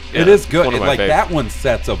 So great. Yeah, it is good. One of my like favorites. That one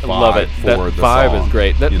sets a vibe love it. for that the vibe song. Is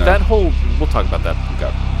great. That whole, we'll talk about that.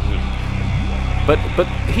 Okay. But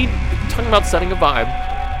he, talking about setting a vibe,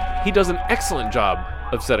 he does an excellent job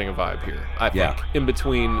of setting a vibe here, I think. In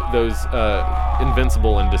between those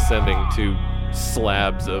Invincible and Descending to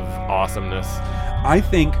slabs of awesomeness. I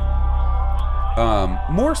think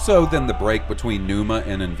more so than the break between Pneuma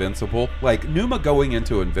and Invincible. Like, Pneuma going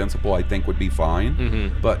into Invincible, I think, would be fine.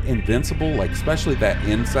 Mm-hmm. But Invincible, like, especially that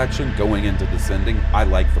end section going into Descending, I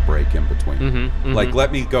like the break in between. Mm-hmm, mm-hmm. Like,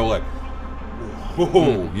 let me go, like,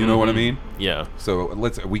 whoa, you know what I mean? Yeah. So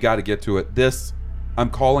we got to get to it. This, I'm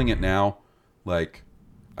calling it now. Like,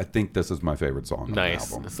 I think this is my favorite song on the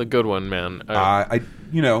album. It's a good one, man. I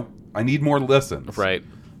need more listens. Right.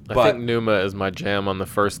 I think Pneuma is my jam on the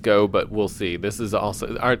first go, but we'll see. This is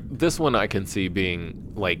also this one I can see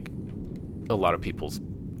being like a lot of people's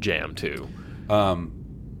jam too.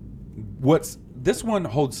 This one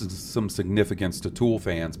holds some significance to Tool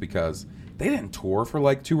fans because they didn't tour for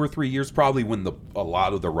like 2 or 3 years, probably when a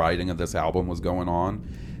lot of the writing of this album was going on,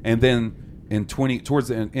 and then towards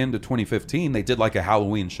the end of 2015, they did like a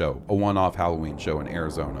Halloween show, a one-off Halloween show in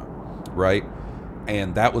Arizona, right?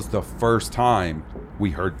 And that was the first time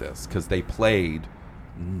we heard this because they played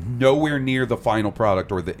nowhere near the final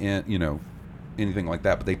product or the end, anything like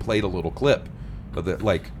that. But they played a little clip of it,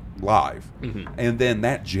 like, live. Mm-hmm. And then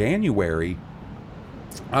that January,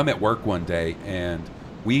 I'm at work one day and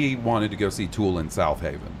we wanted to go see Tool in South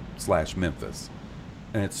Haven / Memphis,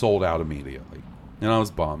 and it sold out immediately. And I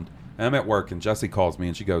was bummed. And I'm at work and Jessie calls me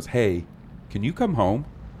and she goes, "Hey, can you come home?"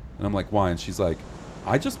 And I'm like, "Why?" And she's like,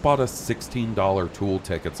 "I just bought us $16 Tool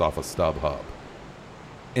tickets off of StubHub."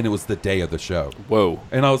 And it was the day of the show. Whoa.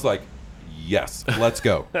 And I was like, yes, let's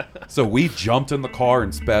go. So we jumped in the car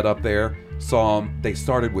and sped up there, saw them. They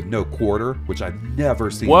started with No Quarter, which I've never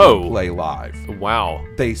seen them play live. Wow.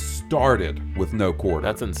 They started with No Quarter.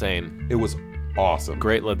 That's insane. It was awesome.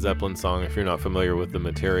 Great Led Zeppelin song if you're not familiar with the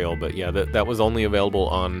material. But yeah, that was only available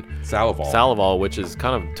on Salival, which is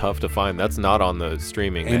kind of tough to find. That's not on the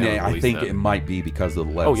streaming. And I think it might be because of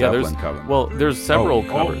the Led Zeppelin cover. Well, there's several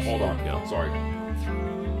covers. Hold on. Yeah. Sorry.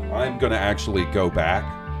 I'm going to actually go back.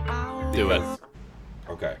 Do it.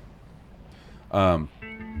 Okay.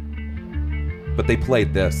 But they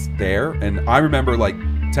played this there, and I remember like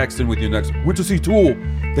texting with you next, went to see Tool.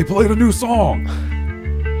 They played a new song.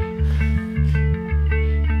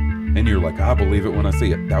 And you're like, I believe it when I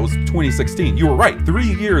see it. That was 2016. You were right. 3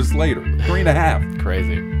 years later. 3.5.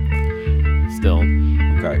 Crazy. Still.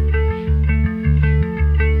 Okay.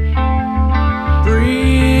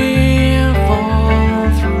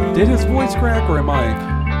 Did his voice crack, or am I?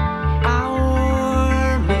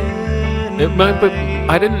 It might, but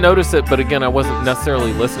I didn't notice it. But again, I wasn't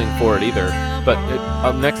necessarily listening for it either. But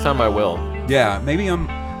next time I will. Yeah, maybe it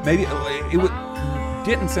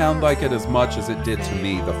didn't sound like it as much as it did to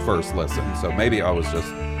me the first listen. So maybe I was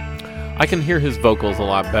just. I can hear his vocals a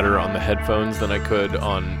lot better on the headphones than I could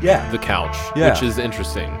on the couch, which is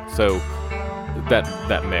interesting. So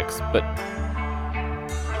that mix, but.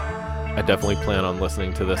 I definitely plan on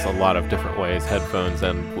listening to this a lot of different ways, headphones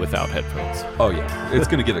and without headphones. Oh yeah, it's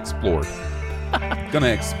gonna get explored. Gonna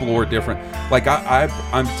explore different. Like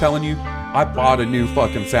I'm telling you, I bought a new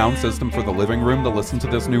fucking sound system for the living room to listen to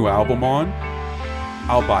this new album on.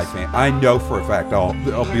 I'll buy I know for a fact I'll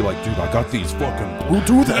be like, dude, I got these fucking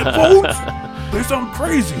Bluetooth headphones. They sound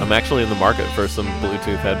crazy. I'm actually in the market for some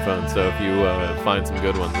Bluetooth headphones, so if you find some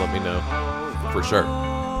good ones, let me know. For sure.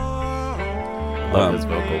 Love his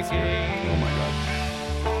vocals here. Oh my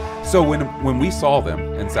god. So when we saw them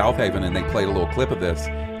in South Haven and they played a little clip of this,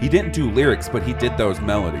 he didn't do lyrics, but he did those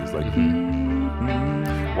melodies. Like,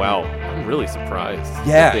 wow, I'm really surprised.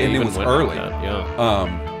 Yeah, and it was early. Yeah.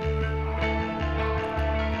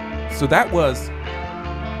 So that was,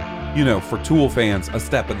 for Tool fans, a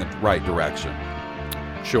step in the right direction.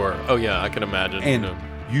 Sure. Oh yeah, I can imagine. And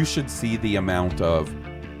you should see the amount of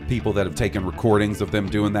people that have taken recordings of them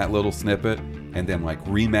doing that little snippet and then like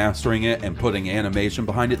remastering it and putting animation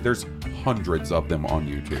behind it. There's hundreds of them on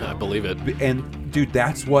YouTube. I believe it. And dude,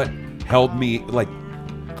 that's what held me. Like,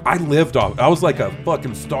 I was like a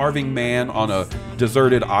fucking starving man on a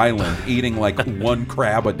deserted island eating like one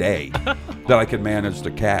crab a day that I could manage to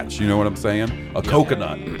catch. You know what I'm saying? A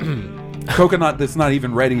coconut. Coconut that's not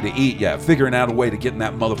even ready to eat yet, figuring out a way to get in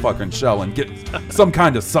that motherfucking shell and get some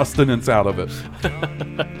kind of sustenance out of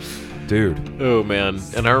it. Dude. Oh man.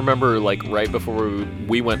 And I remember like right before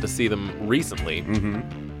we went to see them recently,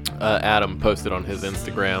 Adam posted on his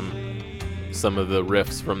Instagram some of the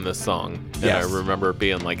riffs from this song. And Yes. I remember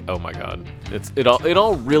being like, oh my god. It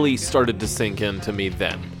all really started to sink in to me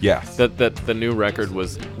then. Yes. That the new record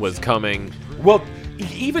was coming. Well,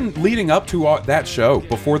 even leading up to that show,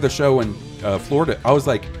 before the show in Florida, I was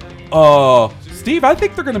like, Steve, I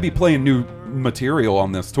think they're going to be playing new material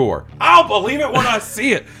on this tour. I'll believe it when I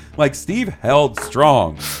see it. Like, Steve held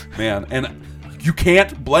strong, man. And you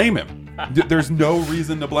can't blame him. There's no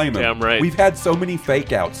reason to blame him. Damn right. We've had so many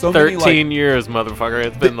fake outs. So 13 many, like, years, motherfucker.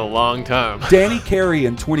 It's been a long time. Danny Carey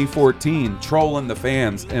in 2014 trolling the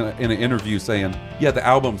fans in an interview saying, yeah, the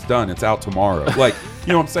album's done. It's out tomorrow. Like,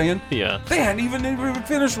 you know what I'm saying? Yeah. They hadn't even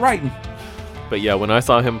finished writing. But yeah, when I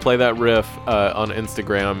saw him play that riff on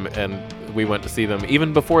Instagram and we went to see them,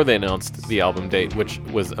 even before they announced the album date, which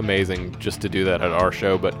was amazing just to do that at our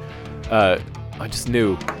show, but I just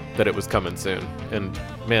knew that it was coming soon. And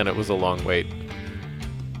man, it was a long wait.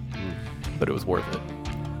 But it was worth it.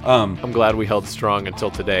 I'm glad we held strong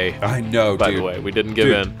until today. I know, By dude. the way, we didn't give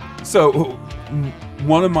Dude, in. So,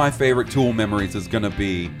 one of my favorite Tool memories is going to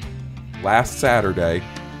be last Saturday.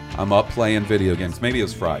 I'm up playing video games. Maybe it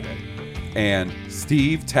was Friday. And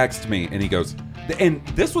Steve texted me and he goes, and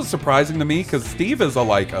this was surprising to me because Steve is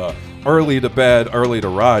a early to bed, early to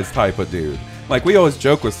rise type of dude. Like, we always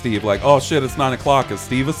joke with Steve, like, oh shit, it's 9 o'clock. Is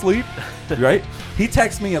Steve asleep? Right? He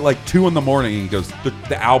texts me at like 2 in the morning and he goes,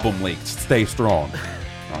 the album leaked. Stay strong.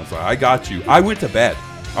 I was like, I got you. I went to bed.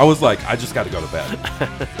 I was like, I just got to go to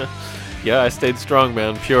bed. Yeah, I stayed strong,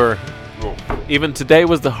 man. Pure. Even today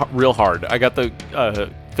was the real hard. I got the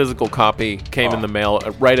physical copy, came in the mail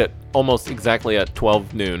right at almost exactly at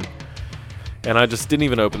 12 noon. And I just didn't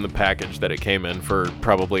even open the package that it came in for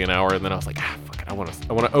probably an hour. And then I was like, fuck it. I want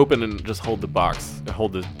to open and just hold the box,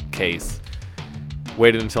 hold the case.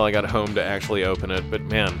 Waited until I got home to actually open it. But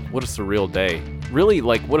man, what a surreal day. Really,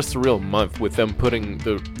 like, what a surreal month with them putting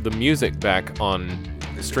the music back on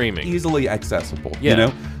streaming. Easily accessible, Yeah. you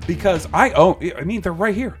know? Because they're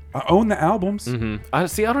right here. I own the albums. I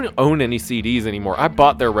don't own any CDs anymore. I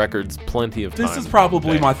bought their records plenty of times. This is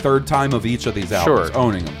probably Okay. my third time of each of these albums Sure.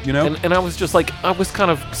 owning them, you know? And I was just like, I was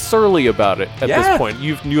kind of surly about it at Yeah. this point.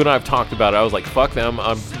 You and I have talked about it. I was like, fuck them.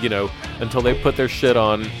 I'm, until they put their shit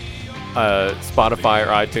on Spotify or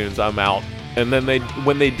iTunes, I'm out. And then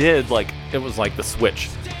when they did, like, it was like the switch.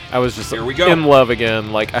 I was just Here we go. in love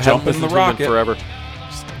again. Like, I haven't Jump in listened the to them in rocket. forever.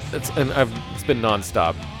 It's been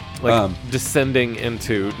nonstop. Like, descending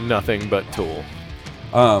into nothing but Tool.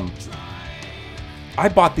 I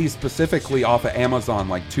bought these specifically off of Amazon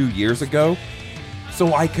like 2 years ago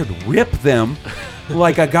so I could rip them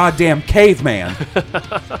like a goddamn caveman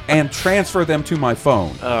and transfer them to my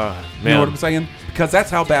phone. Man. You know what I'm saying? Because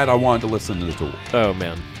that's how bad I wanted to listen to the Tool. Oh,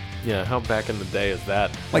 man. Yeah, how back in the day is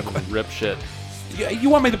that? Like- Rip shit. You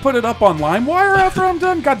want me to put it up on LimeWire after I'm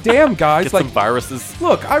done? Goddamn, guys. Get Like, some viruses.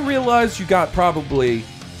 look, I realize you got probably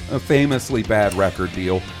a famously bad record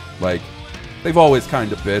deal. Like, they've always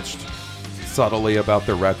kind of bitched subtly about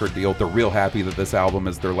their record deal. They're real happy that this album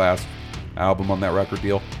is their last album on that record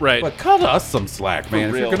deal. Right. But cut us some slack, man.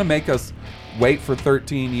 If real. you're going to make us wait for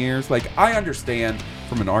 13 years, like, I understand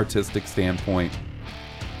from an artistic standpoint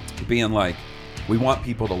being like, we want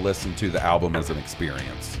people to listen to the album as an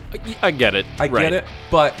experience. I get it. I Right. get it,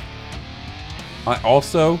 but I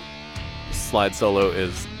also... Slide solo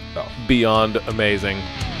is Oh. beyond amazing.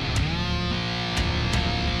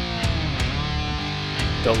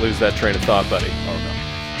 Don't lose that train of thought, buddy. Oh,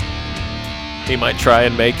 no. He might try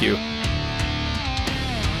and make you.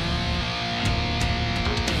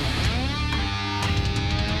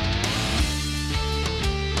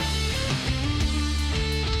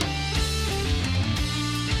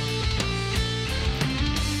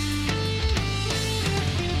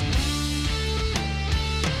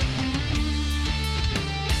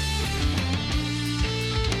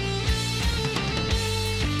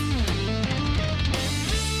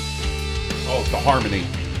 Oh, the harmony.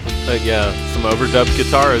 Yeah, some overdubbed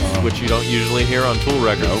guitars, which you don't usually hear on Tool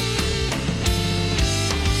records. Nope.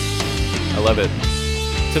 I love it.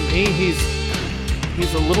 To me, he's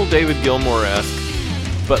a little David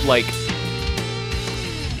Gilmour-esque, but like,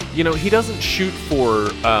 you know, he doesn't shoot for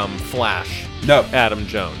flash. No. Adam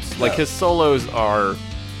Jones. Like No. his solos are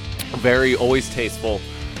very always tasteful.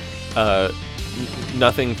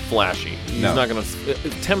 Nothing flashy. He's No. not gonna.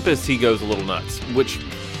 Tempest, he goes a little nuts, which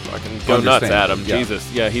fucking go nuts, Understand. Adam. Yeah.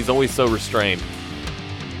 Jesus, yeah, he's always so restrained.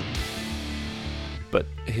 But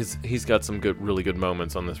he's got some really good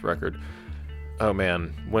moments on this record. Oh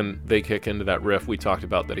man, when they kick into that riff we talked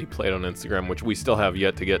about that he played on Instagram, which we still have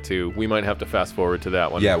yet to get to. We might have to fast forward to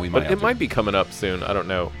that one. Yeah, we might But have it to. might be coming up soon. I don't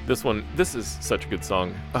know. This is such a good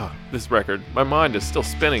song. Oh, this record. My mind is still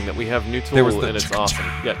spinning that we have new There was Tool the and it's chicka-cha. awesome.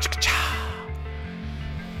 Yeah, chicka-cha.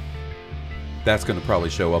 That's going to probably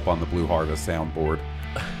show up on the Blue Harvest soundboard.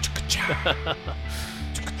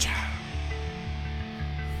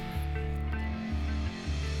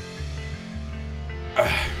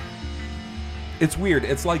 It's weird.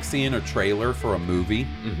 It's like seeing a trailer for a movie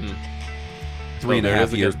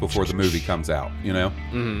 3.5 years before the movie comes out, you know?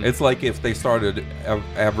 It's like if they started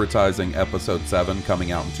advertising episode 7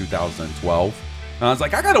 coming out in 2012. And I was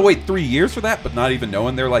like, I gotta wait 3 years for that, but not even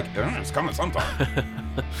knowing. They're like, it's coming sometime.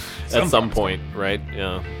 At some point, right?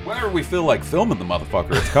 Yeah. Whenever we feel like filming the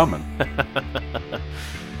motherfucker, it's coming.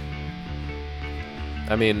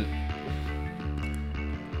 I mean,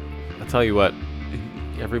 I'll tell you what,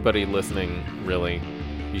 everybody listening, really,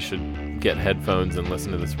 you should get headphones and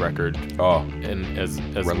listen to this record Oh, in as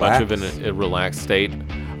much Relax. of a relaxed state,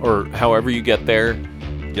 or however you get there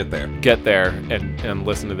and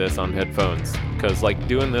listen to this on headphones. Because like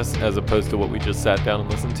doing this as opposed to what we just sat down and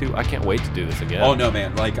listened to, I can't wait to do this again. oh no,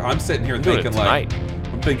 man! Like I'm sitting here doing it thinking, like,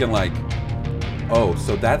 I'm thinking, like, oh,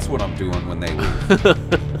 so that's what I'm doing when they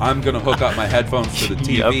leave. I'm gonna hook up my headphones to the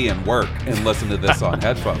TV and work and listen to this on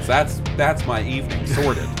headphones. That's my evening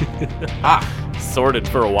sorted. Sorted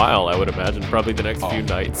for a while, I would imagine, probably the next few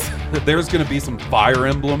nights. There's gonna be some Fire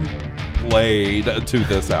Emblem played to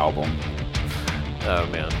this album. Oh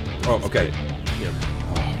man. Oh, okay. Yeah.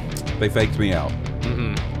 They faked me out.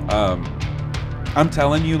 I'm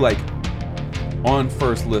telling you, like, on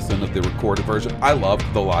first listen of the recorded version, I loved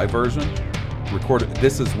the live version. Recorded,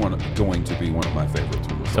 this is going to be one of my favorites.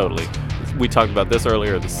 Totally. We talked about this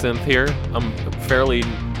earlier, the synth here. I'm fairly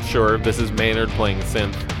sure this is Maynard playing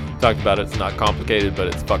synth. Talked about it, it's not complicated, but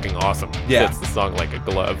it's fucking awesome. Yeah. Fits the song like a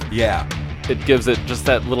glove. Yeah. It gives it just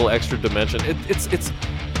that little extra dimension.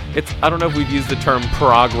 It's I don't know if we've used the term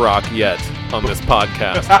prog rock yet on this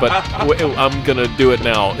podcast, but I'm gonna do it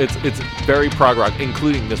now. It's very prog rock,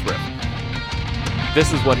 including this riff.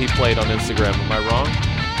 This is what he played on Instagram. Am I wrong?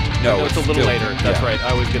 No, it's a little still- later. That's yeah. right. I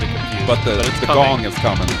always get it confused. But the it's gong is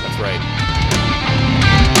coming. That's right.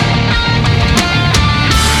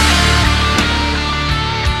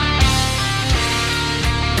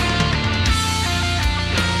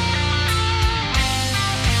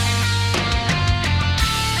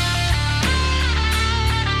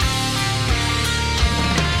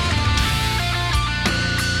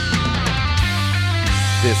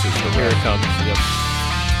 This is the Here riff. it comes. Yep.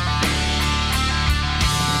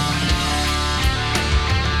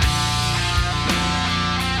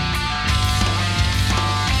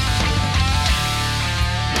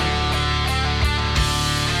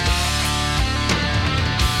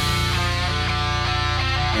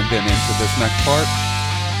 And then into this next part.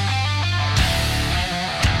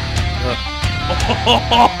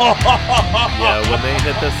 Yeah,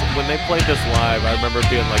 when they played this live, I remember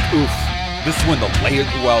being like, oof. This is when the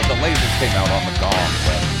lasers came out on the gong.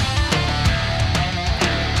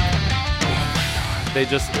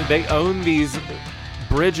 They own these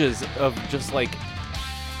bridges of just like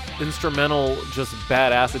instrumental, just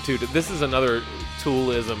badassitude. This is another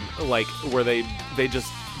Toolism, like where they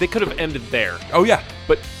could have ended there, But, oh yeah,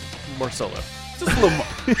 but more solo. just a little more.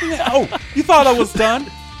 Oh, you thought I was done?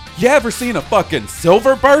 You ever seen a fucking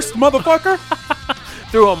silver burst, motherfucker?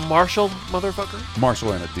 Through a Marshall, motherfucker.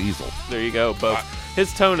 Marshall and a Diesel. There you go, both.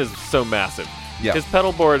 His tone is so massive. Yeah. His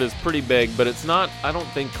pedal board is pretty big, but it's not, I don't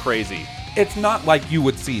think, crazy. It's not like you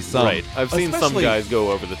would see some. Right. I've seen some especially, guys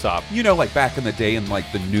go over the top. You know, like back in the day in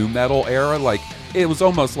like the new metal era, like it was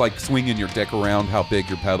almost like swinging your dick around how big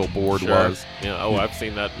your pedal board was. Yeah. Oh, I've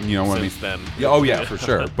seen that You know what I since mean? then. Yeah, oh yeah, for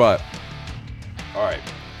sure. But all right.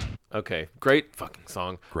 Okay. Great fucking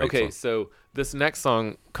song. Great okay, song. so this next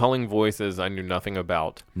song, Calling Voices, I knew nothing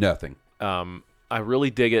about. Nothing. I really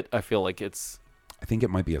dig it. I feel like it's I think it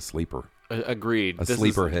might be a sleeper. agreed. A This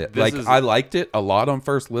sleeper is- hit. this Like is- I liked it a lot on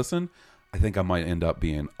first listen. I think I might end up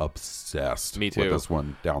being obsessed Me too. with this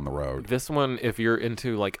one down the road. This one, if you're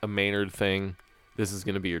into like a Maynard thing, this is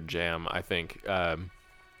going to be your jam, I think. I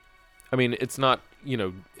mean, it's not,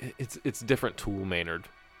 it's different Tool Maynard.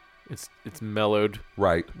 It's mellowed.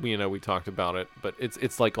 Right. We talked about it, but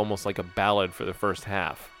it's like almost like a ballad for the first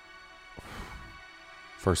half.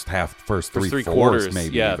 First three First quarters, quarters,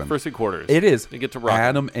 maybe yeah, even. first 3 quarters. It is They get to rock.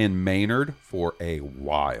 Adam and Maynard for a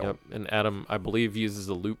while. Yep. And Adam, I believe, uses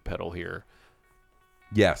a loop pedal here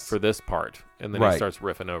Yes. for this part, and then Right. he starts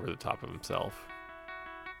riffing over the top of himself.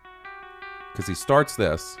 Because he starts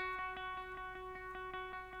this,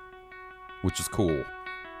 which is cool.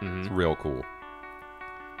 Mm-hmm. It's real cool.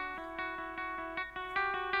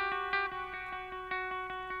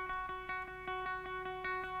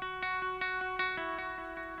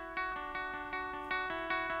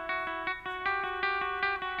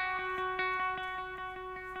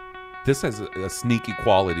 This has a sneaky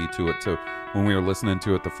quality to it, too. When we were listening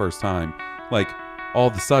to it the first time, like, all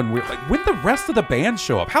of a sudden, we're like, when the rest of the band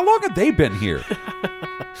show up? How long have they been here?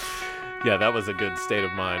 Yeah, that was a good state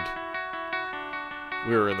of mind.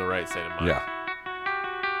 We were in the right state of mind. Yeah.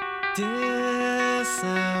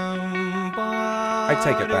 I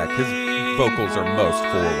take it back. His vocals are most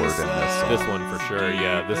forward in this song. This one for sure.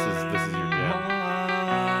 Yeah, this is your jam.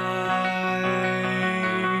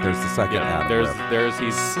 There's the second Adam riff. There's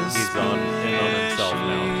he's on himself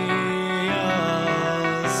now.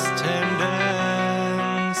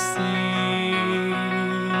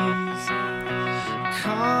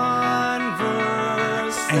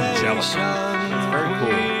 Angelic. It's very cool.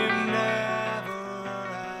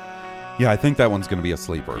 Yeah, I think that one's going to be a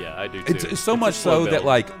sleeper. Yeah, I do too. It's so It's much a slow so that, build.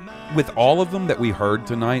 like, with all of them that we heard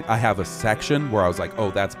tonight, I have a section where I was like,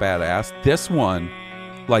 oh, that's badass. This one,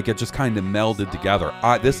 like, it just kind of melded together.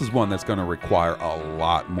 This is one that's going to require a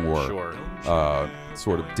lot more Sure.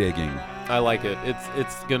 sort of digging. I like it.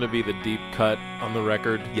 It's gonna be the deep cut on the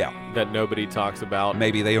record. Yeah. That nobody talks about.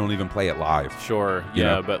 Maybe they don't even play it live. Sure. You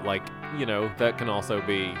Yeah, know? but like that can also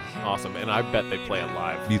be awesome, and I bet they play it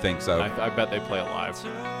live. You think so? I bet they play it live.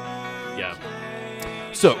 Yeah.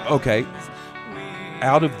 So, okay.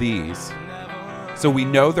 Out of these, so we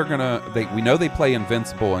know we know they play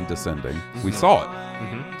Invincible and Descending. Mm-hmm. We saw it.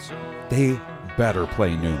 Mhm. They better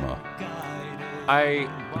play Numa. I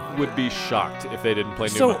would be shocked if they didn't play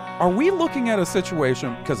So, Numa. are we looking at a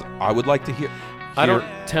situation? Because I would like to hear.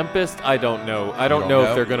 Tempest. I don't know. I don't don't know know?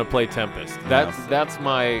 if they're gonna play Tempest. That's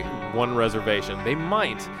my one reservation. They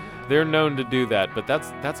might. They're known to do that, but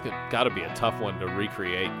that's got to be a tough one to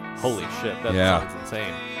recreate. Holy shit, that Yeah. sounds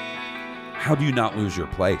insane. How do you not lose your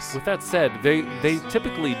place? With that said, they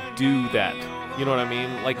typically do that. You know what I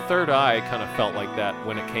mean? Like Third Eye kind of felt like that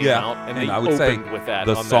when it came out, and they I would say opened with that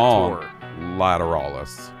the on song that tour.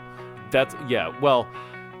 Lateralis. That's well.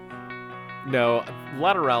 No,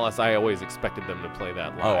 Lateralis. I always expected them to play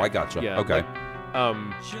that live. Oh, I gotcha. Yeah, Okay. like,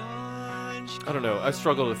 I don't know. I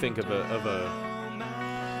struggle to think of a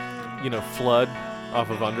Flood off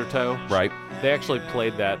of Undertow. Right. They actually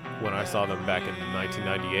played that when I saw them back in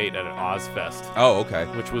 1998 at an Ozfest. Oh, okay.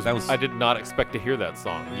 Which was, That was- I did not expect to hear that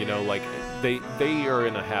song. Like they are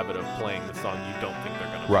in a habit of playing the song you don't think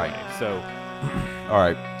they're gonna Right. play. So All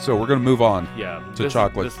right. So we're gonna move on yeah, to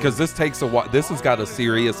Chocolate because this takes a while. This has got a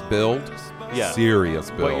serious build. Yeah. Serious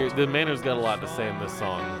build. the Maynard's got a lot to say in this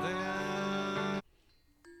song.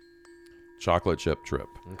 Chocolate Chip Trip.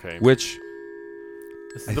 Okay. Which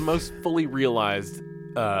This is the most fully realized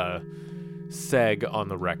seg on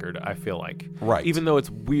the record, I feel like. Right. Even though it's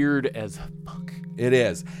weird as fuck. it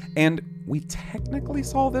is, and we technically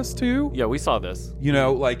saw this too. Yeah, we saw this.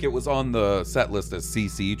 Like it was on the set list as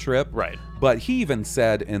CC Trip. Right. But he even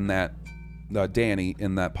said in that Danny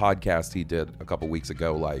in that podcast he did a couple weeks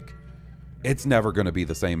ago, like it's never going to be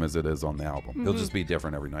the same as it is on the album. It'll just be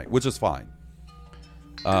different every night, which is fine.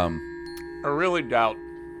 I really doubt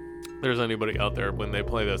there's anybody out there when they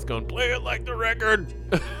play this going, play it like the record.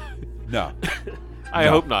 No. I No.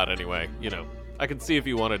 hope not anyway. I could see if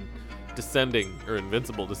you wanted Descending or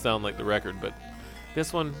Invincible to sound like the record, but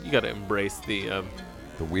this one, you got to embrace the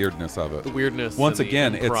weirdness of it. weirdness Once and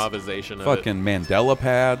again, the it's improvisation of fucking Mandela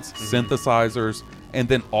pads, synthesizers, and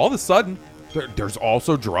then all of a sudden there's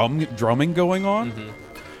also drumming going on.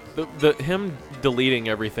 it. The him deleting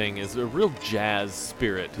everything is a real jazz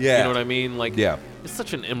spirit. Yeah. You know what I mean? Like, Yeah. it's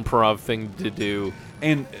such an improv thing to do.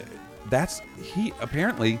 And that's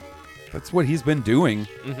what he's been doing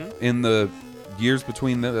in the years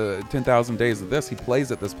between the 10,000 days of this. He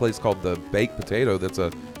plays at this place called the Baked Potato that's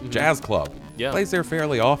a jazz club. Yeah. Plays there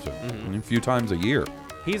fairly often, a few times a year.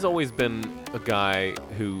 He's always been a guy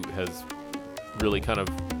who has really kind of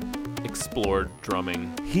explored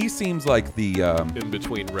drumming He seems like the in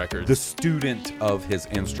between records. student of his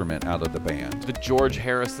instrument out of the band. The George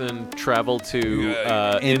Harrison travel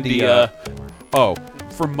to India. Oh,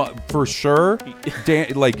 for sure.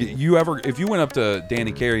 Like if you went up to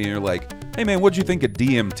Danny Carey and you're like, "Hey man, what'd you think of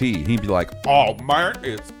DMT?" He'd be like, "Oh man,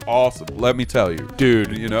 it's awesome. Let me tell you,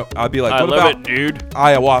 Dude. You know, I'd be like, I "What love about it, dude.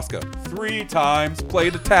 ayahuasca?" 3 times,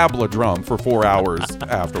 played a tabla drum for 4 hours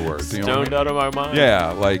afterwards. You know what I Stoned mean? out of my mind.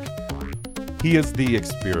 Yeah, like he is the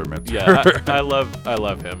experimenter. Yeah, I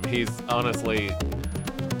love him. He's honestly,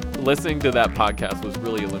 listening to that podcast was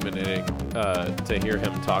really illuminating to hear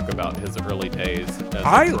him talk about his early days as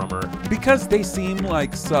a drummer. Because they seem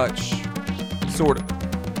like such sort of,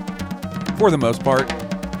 for the most part,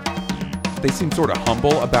 they seem sort of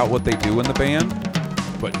humble about what they do in the band.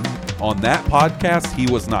 But on that podcast,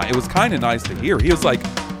 he was not. It was kind of nice to hear. He was like,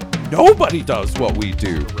 nobody does what we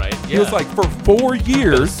do. Right. He was like, for 4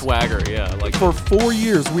 years, Swagger, yeah. Like for 4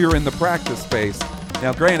 years, we were in the practice space.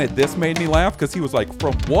 Now, granted, this made me laugh because he was like,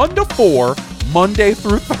 from 1 to 4, Monday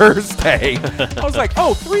through Thursday. I was like,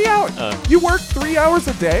 oh, 3 hours. You work 3 hours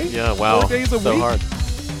a day? Yeah, wow. 4 days a so week? hard.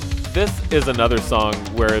 This is another song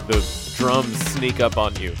where the drums sneak up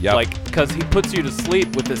on you. Yep. Like, because he puts you to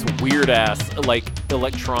sleep with this weird ass, like,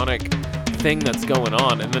 electronic thing that's going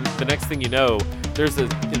on. And then the next thing you know, there's an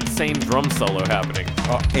insane drum solo happening.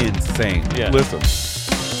 Oh, insane. Yeah. Listen.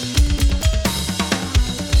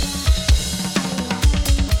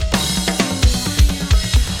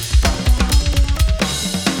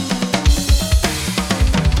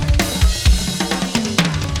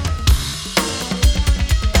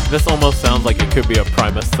 This almost sounds like it could be a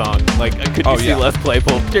Primus song. Like, could you see Les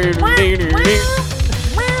Claypool?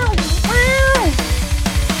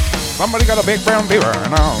 Somebody got a big brown beaver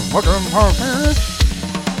and I'm looking for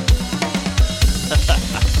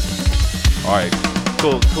All right.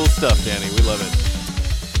 Cool stuff, Danny. We love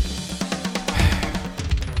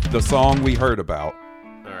it. The song we heard about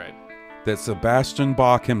All right. that Sebastian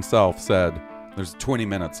Bach himself said there's a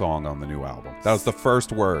 20-minute song on the new album. That was the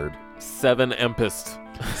first word. Seven Empist.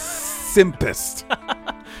 Simpest.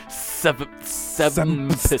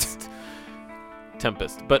 Seven-pist.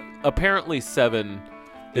 Tempest. But apparently 7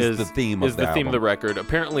 Is the theme of the theme of the album. record.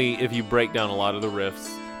 Apparently, if you break down a lot of the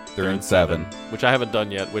riffs, They're in 7. which I haven't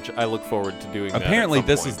done yet, which I look forward to doing. Apparently, that at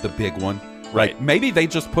this some is point. the big one. Right. Like, maybe they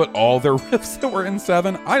just put all their riffs that were in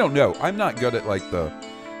 7. I don't know. I'm not good at, like, the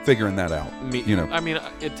figuring that out. You know. I mean,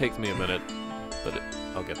 it takes me a minute, but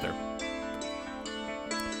I'll get there.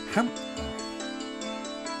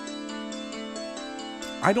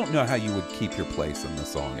 I don't know how you would keep your place in the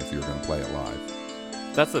song if you were going to play it live.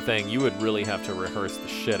 That's the thing. You would really have to rehearse the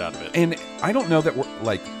shit out of it. And I don't know that we're,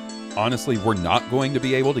 like, honestly, we're not going to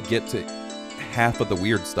be able to get to half of the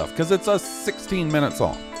weird stuff because it's a 16-minute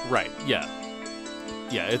song. Right. Yeah.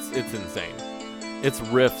 Yeah, it's insane. It's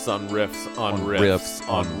riffs on riffs on, On riffs riffs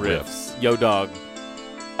on on riffs. Yo, dog.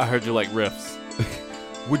 I heard you like riffs.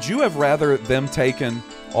 Would you have rather them taken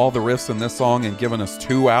all the riffs in this song and given us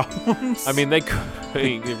 2 albums? I mean, they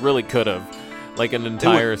really could have. Like an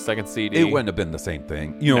entire second CD. It wouldn't have been the same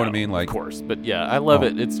thing. You know what I mean? Like, of course. But yeah, I love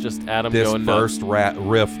it. It's just Adam this going first nuts.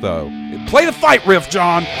 riff, though. Play the fight riff,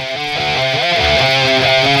 John!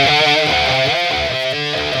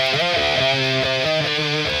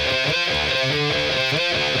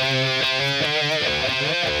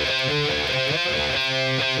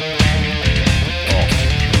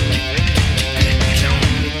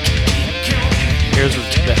 Here's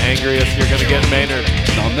the angriest you're going to get Maynard.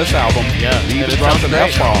 On this album, Yeah, he and it drops sounds an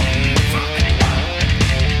great. F-bomb.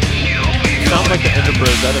 Sounds like the end of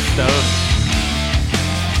Rosetta Stone.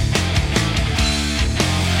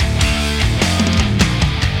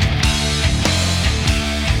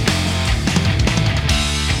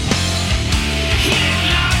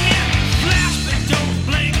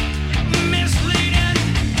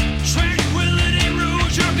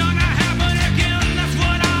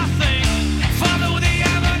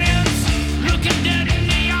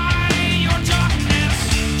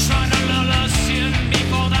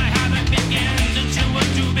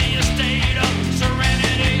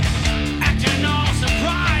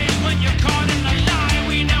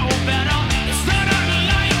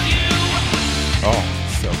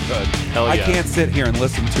 Hell I yeah. can't sit here and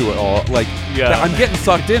listen to it all. Like, Yeah. I'm getting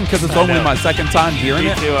sucked in because it's I only know. my second time hearing Me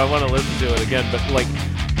it. too. I want to listen to it again, but like,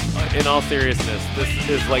 in all seriousness, this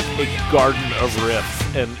is like a garden of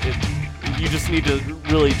riffs, and you just need to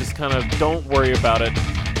really just kind of don't worry about it,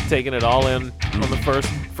 taking it all in on the first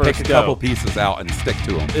Take a go. couple pieces out and stick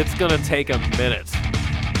to them. It's gonna take a minute,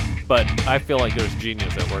 but I feel like there's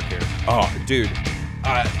genius at work here. Oh, dude.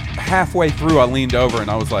 Halfway through, I leaned over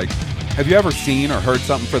and I was like, Have you ever seen or heard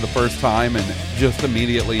something for the first time and just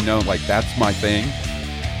immediately know, like, that's my thing?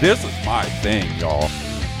 This is my thing, y'all.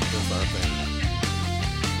 That's our thing.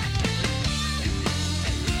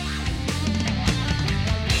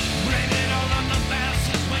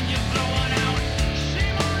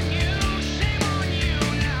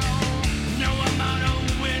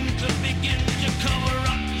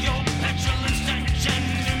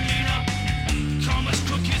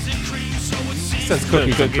 Says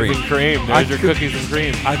cookies and cream. There's I your could- cookies and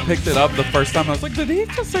cream. I picked it up the first time. I was like, did he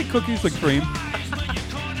just say cookies and cream?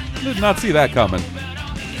 Did not see that coming.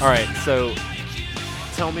 All right, so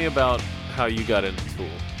tell me about how you got into Tool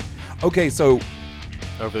Okay, so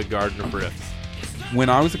over the Garden of Riffs. when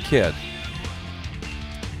I was a kid,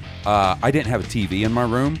 I didn't have a TV in my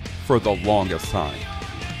room for the longest time.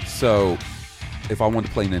 So if I wanted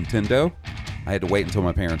to play Nintendo, I had to wait until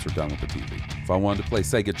my parents were done with the TV. If I wanted to play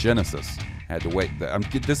Sega Genesis, I had to wait.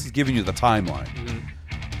 This is giving you the timeline.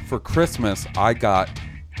 For Christmas, I got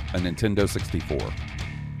a Nintendo 64.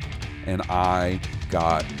 And I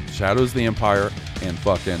got Shadows of the Empire and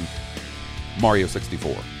fucking Mario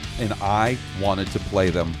 64. And I wanted to play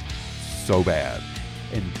them so bad.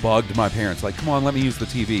 And bugged my parents, like, come on, let me use the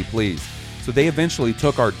TV, please. So they eventually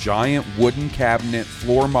took our giant wooden cabinet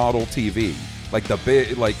floor model TV, like the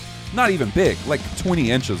big, like, not even big, like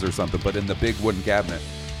 20 inches or something, but in the big wooden cabinet,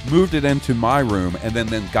 moved it into my room, and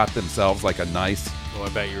then got themselves like a nice Oh, I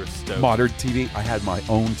bet you were stoked. modern TV. I had my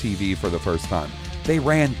own TV for the first time. They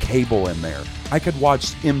ran cable in there. I could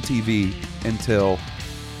watch MTV until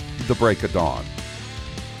the break of dawn.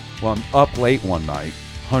 Well, I'm up late one night,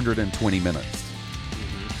 120 minutes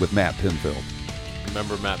with Matt Pinfield.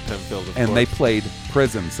 Remember Matt Pinfield, of And course. they played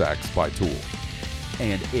Prison Sex by Tool.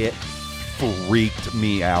 And it freaked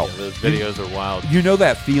me out. Yeah, those videos are wild. You know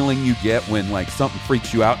that feeling you get when like something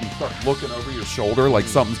freaks you out and you start looking over your shoulder like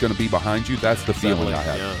something's going to be behind you? That's the feeling I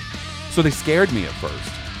had. Yeah. So they scared me at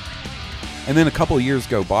first. And then a couple of years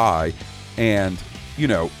go by and, you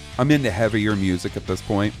know, I'm into heavier music at this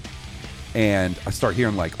point. And I start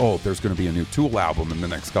hearing like, oh, there's going to be a new Tool album in the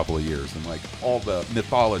next couple of years. And like all the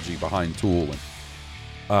mythology behind Tool. And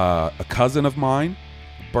a cousin of mine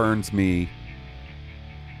burns me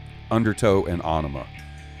Undertow and Anima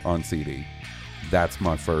on CD. That's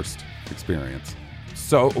my first experience.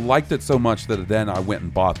 So liked it so much that then I went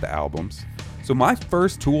and bought the albums. So my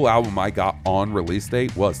first Tool album I got on release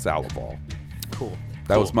date was Salival. Cool.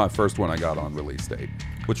 That was Cool. my first one I got on release date,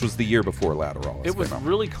 which was the year before Lateralis. It was came out.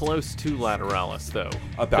 really close to Lateralis, though.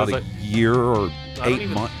 About 'Cause a year or I don't 8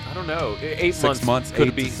 even- months. I don't know. 8 6 months. months, Could 8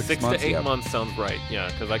 it be to 6 6 months, to 8 yeah. months? Sounds right. Yeah,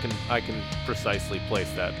 because I can precisely place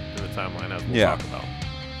that in the timeline as we'll Yeah. talk about.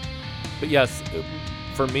 But yes,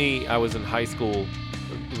 for me, I was in high school.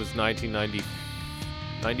 It was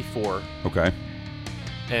 1994, Okay.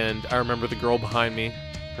 and I remember the girl behind me.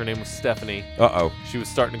 Her name was Stephanie. Uh-oh. She was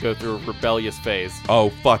starting to go through a rebellious phase, Oh,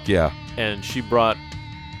 fuck yeah. and she brought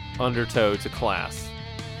Undertow to class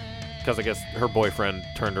because I guess her boyfriend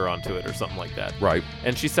turned her onto it or something like that. Right.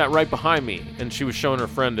 And she sat right behind me, and she was showing her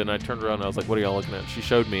friend, and I turned around and I was like, what are y'all looking at? She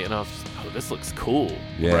showed me, and I was just, oh, this looks cool.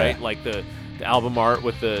 Yeah. Right? Like the album art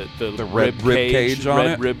with the red rib cage on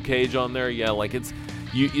red it? rib cage on there. Yeah, like it's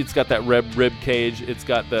got that red rib cage. It's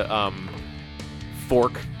got the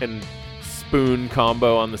fork and spoon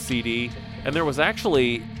combo on the CD. And there was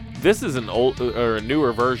actually, this is an old or a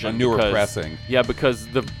newer version. A newer because- pressing. Yeah, because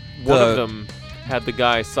one of them had the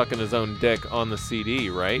guy sucking his own dick on the CD,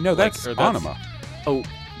 right? No, Like, that's or Anima. Oh,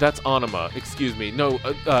 that's Anima. Excuse me. No,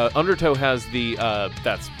 Undertow has the.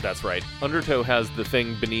 That's right. Undertow has the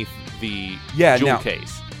thing beneath the Yeah, jewel now-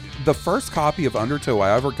 case. The first copy of Undertow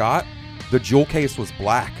I ever got, the jewel case was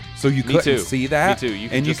black. So you Me couldn't too. see that. Me too. You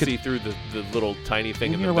can and just you could see through the little tiny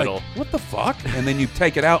thing in and the you're middle. like, what the fuck? And then you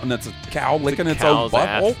take it out and it's a cow licking its own Cow's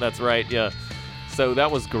ass. butthole. That's right. Yeah. So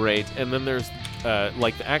that was great. And then there's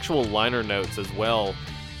like the actual liner notes as well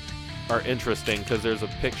are interesting because there's a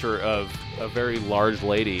picture of a very large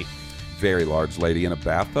lady. Very large lady in a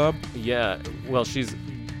bathtub. Yeah, well, she's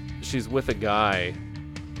with a guy,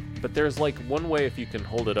 but there's like one way if you can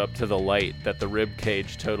hold it up to the light that the rib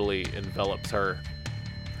cage totally envelops her.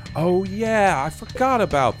 Oh yeah, I forgot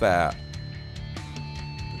about that.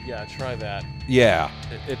 Yeah, try that. Yeah,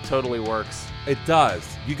 It totally works. it does.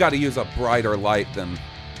 You got to use a brighter light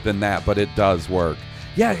than that, but it does work.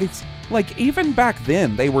 Yeah, it's like even back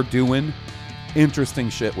then they were doing interesting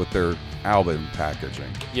shit with their album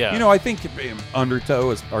packaging. Yeah. You know, I think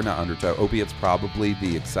Undertow is, or not Undertow, Opiate's probably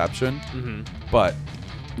the exception, Mm-hmm. but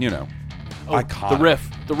you know, Oh, iconic.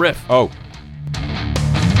 the riff. Oh.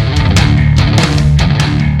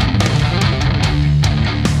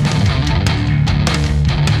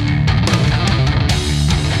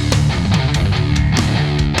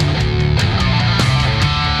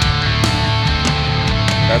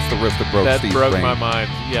 verse that broke Steve's broke brain. my mind.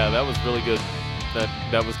 Yeah, that was really good.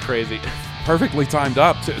 That was crazy. Perfectly timed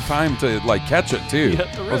up. Time to like catch it too.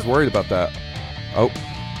 Yeah, I was worried about that. Oh,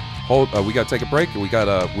 hold. We got to take a break. We got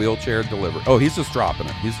a wheelchair delivery. Oh, he's just dropping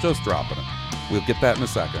it. He's just dropping it. We'll get that in a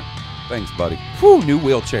second. Thanks, buddy. Whew, new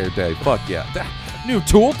wheelchair day. Fuck yeah. New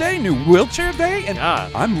tool day, new wheelchair day, and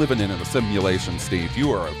God. I'm living in a simulation, Steve.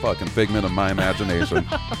 You are a fucking figment of my imagination.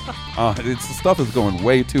 The stuff is going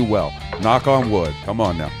way too well. Knock on wood. Come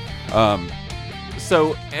on now.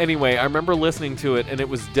 So anyway, I remember listening to it, and it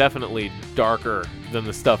was definitely darker than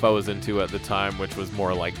the stuff I was into at the time, which was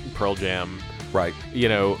more like Pearl Jam, Right.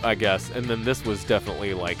 I guess. And then this was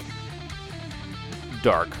definitely like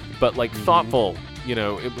dark, but like thoughtful.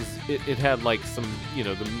 It had like some,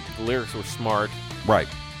 the lyrics were smart. Right.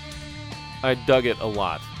 I dug it a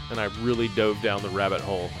lot, and I really dove down the rabbit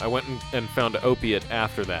hole. I went and found Opiate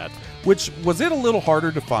after that. Which, was it a little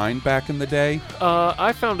harder to find back in the day?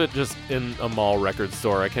 I found it just in a mall record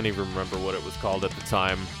store. I can't even remember what it was called at the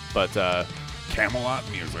time, but Camelot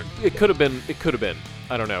Music. it could have been.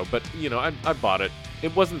 I don't know, but I bought it.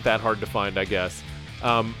 It wasn't that hard to find, I guess.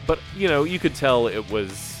 But you could tell it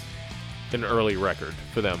was an early record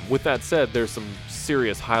for them. With that said, there's some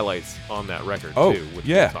serious highlights on that record too, which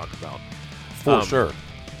yeah. we'll talk about. For sure.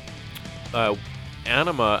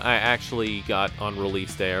 Anima, I actually got on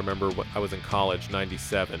release day. I remember I was in college,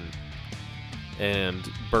 97, and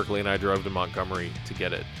Berkeley and I drove to Montgomery to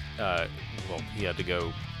get it. He had to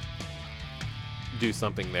go do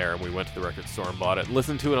something there, and we went to the record store and bought it.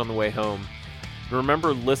 Listened to it on the way home. I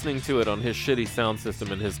remember listening to it on his shitty sound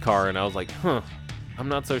system in his car, and I was like, I'm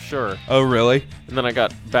not so sure. Oh, really? And then I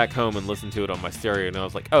got back home and listened to it on my stereo, and I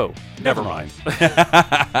was like, oh, never mind.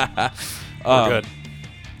 We're good.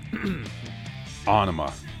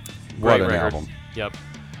 Anima. Great What an record. album. Yep.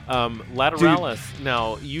 Lateralis.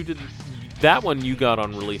 Now, you didn't... That one you got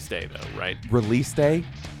on release day, though, right? Release day,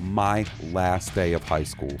 my last day of high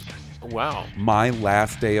school. Wow. My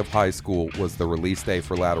last day of high school was the release day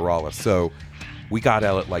for Lateralis. So we got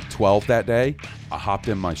out at like 12 that day. I hopped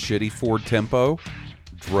in my shitty Ford Tempo,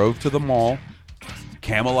 drove to the mall,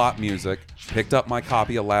 Camelot Music, picked up my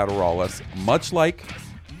copy of Lateralis. Much like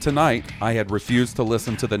tonight, I had refused to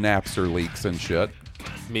listen to the Napster leaks and shit.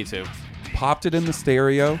 Me too. Popped it in the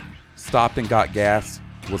stereo, stopped and got gas,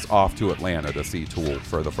 was off to Atlanta to see Tool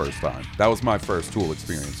for the first time. That was my first Tool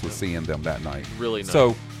experience, was seeing them that night. Really nice.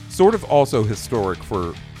 So, sort of also historic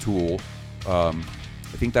for Tool. I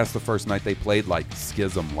think that's the first night they played like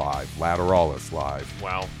Schism live, Lateralis live,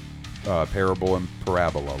 Wow. Parable and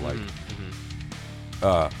Parabola.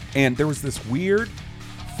 And there was this weird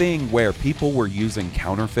thing where people were using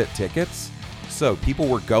counterfeit tickets. So people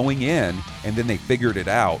were going in, and then they figured it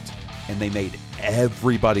out, and they made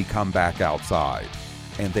everybody come back outside,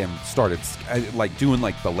 and then started like doing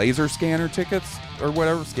like the laser scanner tickets or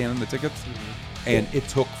whatever, scanning the tickets, and it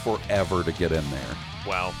took forever to get in there.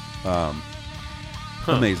 Wow.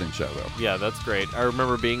 Amazing show though. Yeah, that's great. I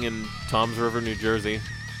remember being in Toms River, New Jersey.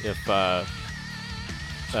 If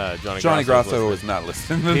Johnny Grasso was not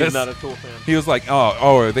listening to He's this. not a Tool fan. He was like,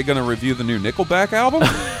 "Oh, are they going to review the new Nickelback album?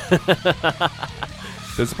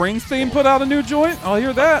 Does Springsteen put out a new joint? I'll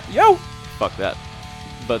hear that. Yo, Fuck that.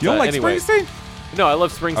 But you don't like anyway, Springsteen? No, I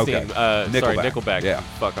love Springsteen. Okay. Sorry, Nickelback. Nickelback. Yeah.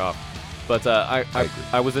 Fuck off. But I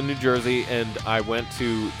agree. was in New Jersey, and I went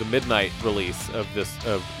to the midnight release of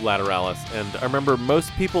Lateralis, and I remember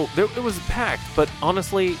most people it was packed, but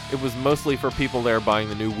honestly, it was mostly for people there buying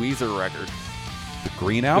the new Weezer record. The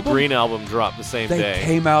Green album? The Green album dropped the same They day.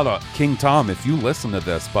 came out of King Tom. If you listen to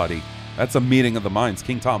this, buddy, that's a meeting of the minds.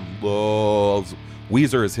 King Tom loves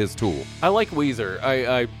Weezer is his tool. I like Weezer.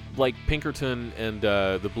 I like Pinkerton and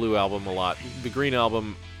the Blue album a lot. The Green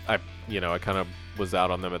album, I kind of was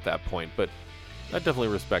out on them at that point, but I definitely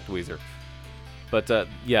respect Weezer. But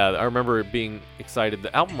yeah, I remember being excited.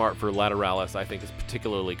 The album art for Lateralis, I think, is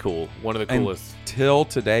particularly cool. One of the coolest. Till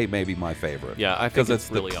today, maybe my favorite. Yeah, I think because it's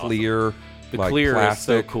it's really the clear, The like, clear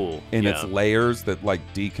plastic is so cool. in Yeah. its layers that like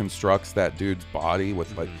deconstructs that dude's body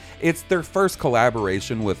with like Mm-hmm. it's their first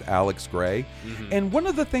collaboration with Alex Gray. Mm-hmm. And one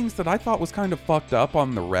of the things that I thought was kind of fucked up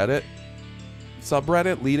on the Reddit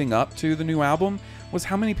subreddit leading up to the new album was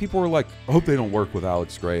how many people were like, I hope they don't work with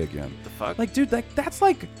Alex Gray again. The fuck? Like, dude, that's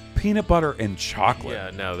like peanut butter and chocolate.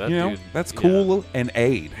 Yeah, no, that you know, dude. that's yeah. cool and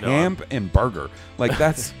aid, No, ham and burger. Like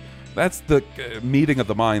that's that's the meeting of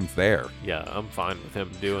the minds there. Yeah, I'm fine with him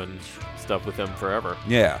doing stuff with them forever.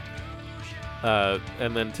 Yeah.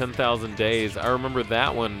 And then 10,000 Days, I remember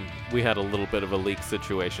that one, we had a little bit of a leak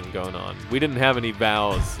situation going on. We didn't have any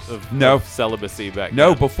vows of, No. of celibacy back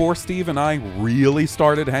No, then. before Steve and I really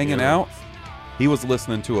started hanging Yeah. out, he was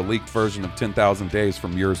listening to a leaked version of 10,000 Days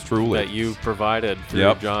from yours truly. That you provided through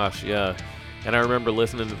Yep. Josh, yeah. And I remember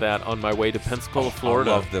listening to that on my way to Pensacola, Florida.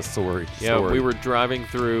 I love this story. Yeah, we were driving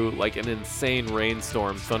through like an insane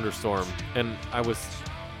rainstorm, thunderstorm, and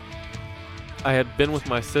I had been with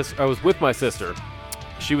my sister. I was with my sister.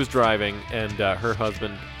 She was driving, and her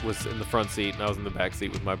husband was in the front seat, and I was in the back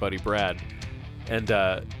seat with my buddy Brad. And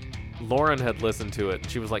Lauren had listened to it, and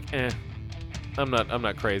she was like, I'm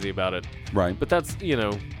not crazy about it. Right. But that's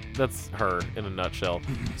her in a nutshell.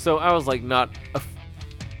 So I was like, I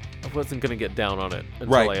wasn't gonna get down on it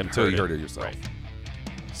until I had until heard you it. heard it yourself. Right.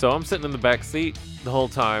 So I'm sitting in the back seat the whole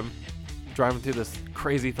time, driving through this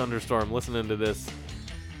crazy thunderstorm, listening to this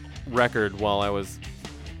record while I was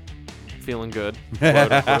feeling good.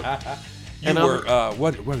 You were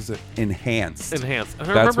what is it? Enhanced. And I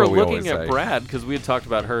That's remember what we looking always at say. Brad because we had talked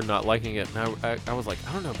about her not liking it, and I was like,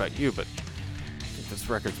 I don't know about you, but I think this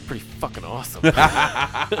record's pretty fucking awesome.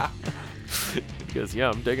 He goes, yeah,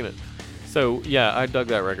 I'm digging it. So yeah, I dug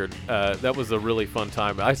that record. That was a really fun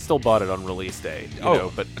time. I still bought it on release day. You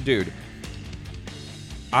know, but dude,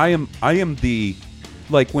 I am the,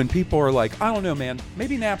 like, when people are like, I don't know, man,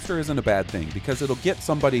 maybe Napster isn't a bad thing because it'll get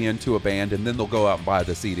somebody into a band and then they'll go out and buy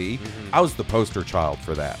the CD. Mm-hmm. I was the poster child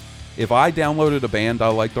for that. If I downloaded a band I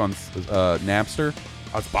liked on Napster,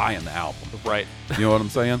 I was buying the album. right. You know what I'm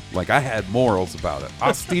saying? Like, I had morals about it.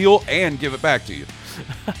 I'll steal and give it back to you.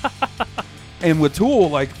 And with Tool,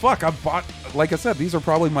 like, fuck, I bought, like I said, these are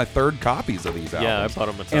probably my third copies of these albums. Yeah, I bought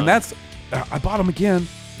them a ton. And that's, I bought them again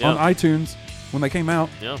on iTunes when they came out.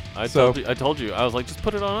 Yeah, I So- told you. I was like, just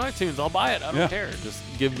put it on iTunes. I'll buy it. I don't Yeah. care. Just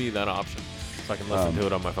give me that option so I can listen to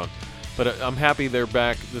it on my phone. But I'm happy they're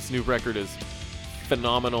back. This new record is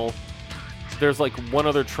phenomenal. There's like one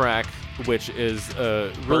other track which is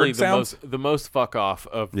really Bird sounds? the most fuck off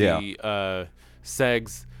of the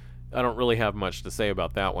Segs. I don't really have much to say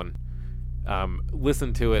about that one.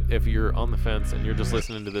 Listen to it if you're on the fence and you're just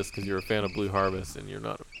listening to this because you're a fan of Blue Harvest and you're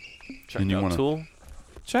not checking you out wanna- Tool.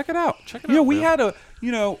 Check it out. Check it You know, out, we man. had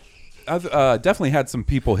I've definitely had some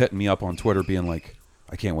people hitting me up on Twitter being like,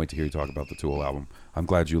 I can't wait to hear you talk about the Tool album. I'm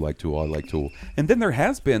glad you like Tool. I like Tool. And then there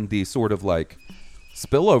has been the sort of like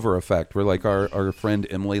spillover effect where like our friend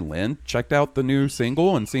Emily Lynn checked out the new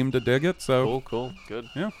single and seemed to dig it. So Cool, good.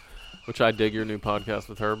 yeah, Which I dig your new podcast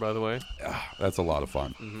with her, by the way. that's a lot of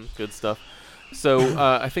fun. Good stuff. So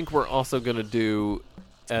I think we're also going to do,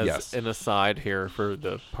 as Yes. an aside here for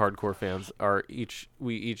the hardcore fans,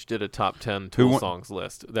 we each did a top 10 Tool songs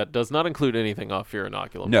list. That does not include anything off Fear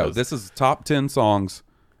Inoculum. No, because- this is top 10 songs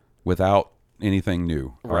without anything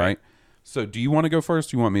new. All right. So do you want to go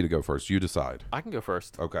first? Or you want me to go first? You decide. I can go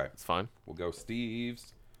first. Okay. It's fine. We'll go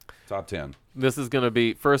Steve's top 10. This is going to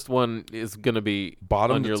be, first one is going to be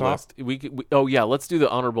Bottom on to your top? list. Oh, yeah, let's do the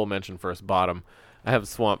honorable mention first, bottom. I have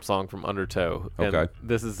Swamp Song from Undertow. And Okay.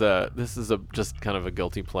 This is just kind of a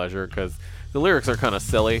guilty pleasure because the lyrics are kind of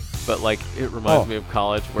silly, but like it reminds me of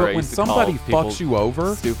college where But I when used to call somebody people fucks you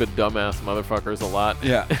over, stupid dumbass motherfuckers a lot.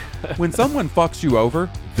 yeah. When someone fucks you over,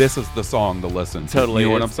 this is the song to listen to. Totally. You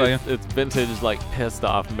know what I'm It's- saying? It's vintage, like, pissed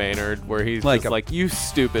off Maynard, where he's Like just a- like, you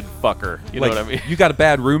stupid fucker. You Like, know what I mean? you got a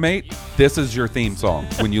bad roommate? This is your theme song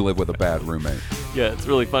when you live with a bad roommate. Yeah, it's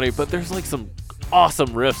really funny. But there's, like, some awesome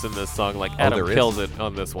riffs in this song. Like, Adam there is? kills it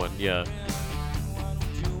on this one. Yeah.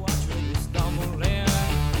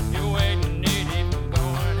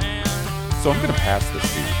 So I'm going to pass this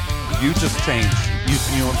to you. You just change.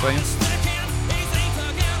 You know what I'm saying?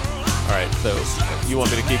 All right, so you want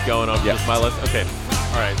me to keep going on Yeah. just my list? Okay.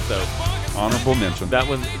 All right, so Honorable mention. that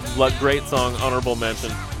one, great song, honorable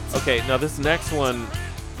mention. Okay, now this next one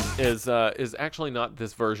is actually not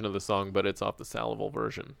this version of the song, but it's off the Salvo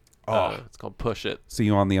version. It's called Push It. See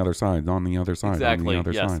you on the other side, on the other side, Exactly. on the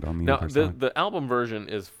other yes. side, on the now, other side. the album version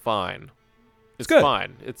is fine. It's good.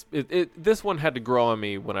 fine. This one had to grow on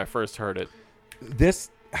me when I first heard it.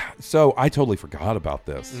 So I totally forgot about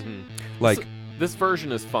this. Mm-hmm. Like, So, this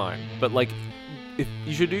version is fine, but like, if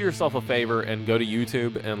you should do yourself a favor and go to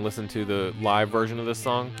YouTube and listen to the live version of this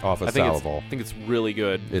song. Off of I think Salvo. I think it's really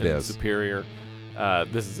good. It and is. superior.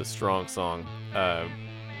 This is a strong song.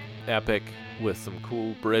 Epic with some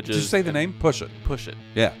cool bridges. did you say the and name? Push It. Push It.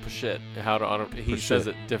 Yeah. Push It. How to honor? He Push says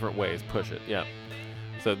It. it different ways. Push It. Yeah.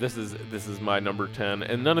 So this is my number 10,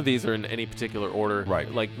 and none of these are in any particular order.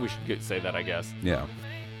 Right. Like we should say that, I guess. Yeah.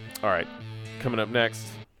 All right. Coming up next.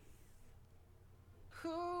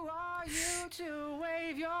 Who are you to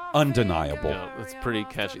wave your undeniable. Yeah, it's pretty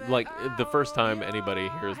catchy. Like the first time anybody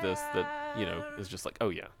hears this, that is just like, oh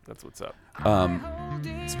yeah, that's what's up.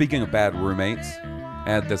 Speaking of bad roommates,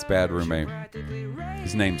 add this bad roommate.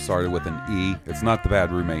 His name started with an E. It's not the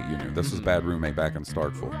bad roommate you knew. This was bad roommate back in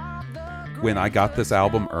Starkville. When I got this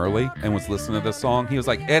album early and was listening to this song, he was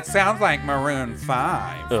like, "It sounds like Maroon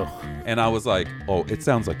 5." Ugh. And I was like, "Oh, it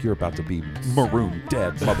sounds like you're about to be maroon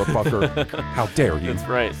dead, motherfucker. How dare you?" That's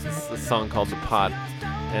right. It's a song called The Pot.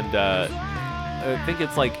 And I think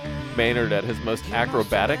it's like Maynard at his most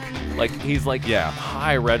acrobatic. Like, he's like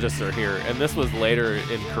high register here. And this was later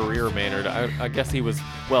in career Maynard. I guess he was,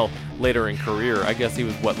 later in career. I guess he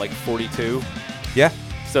was, like 42? Yeah.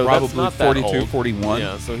 So probably that's not 42, that old. 41.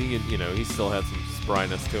 Yeah, so he still had some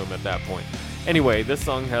spryness to him at that point. Anyway, this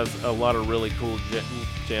song has a lot of really cool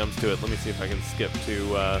jams to it. Let me see if I can skip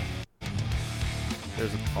to...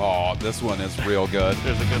 this one is real good.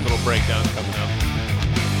 There's a good little breakdown coming up.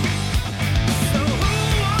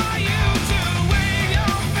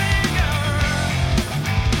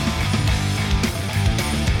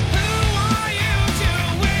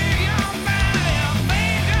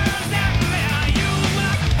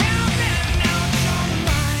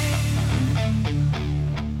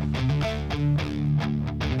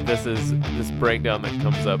 This breakdown that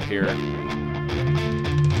comes up here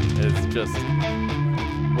is just,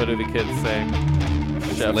 what do the kids say?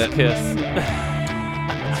 Chef's lit. kiss.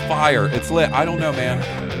 It's fire. It's lit. I don't know, man.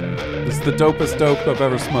 This is the dopest dope I've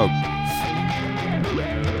ever smoked.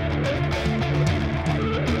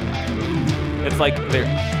 It's like they're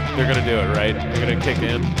gonna do it, right? They're gonna kick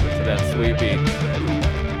in to that sweet beat.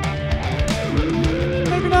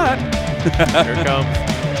 Maybe not. Here it comes.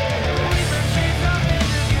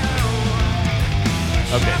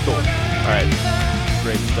 Okay, cool. All right,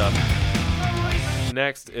 great stuff.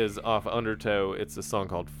 Next is off Undertow. It's a song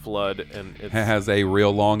called Flood, and It has a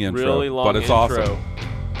real long intro, really long but it's intro. awesome.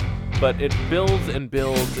 But it builds and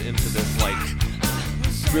builds into this, like,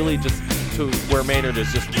 really just to where Maynard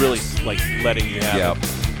is just really, like, letting you have it.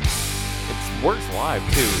 It works live,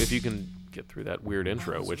 too, if you can get through that weird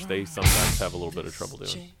intro, which they sometimes have a little bit of trouble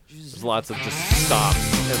doing. There's lots of just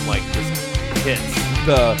stops and, like, just hits.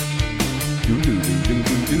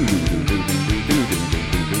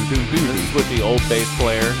 This is with the old bass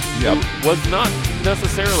player. Yep. Who was not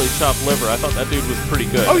necessarily chopped liver. I thought that dude was pretty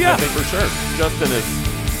good. Oh, yeah. I think for sure. Justin is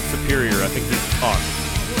superior. I think he's awesome.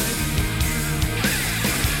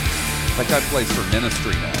 That guy plays for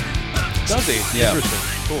Ministry now. Does he? Yeah. Interesting.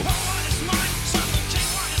 Cool.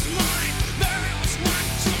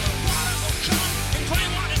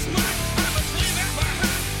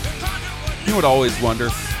 You would always wonder,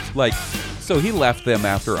 like, so he left them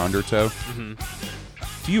after Undertow. Mm-hmm.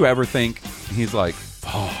 Do you ever think he's like,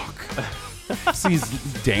 fuck? Sees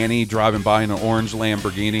Danny driving by in an orange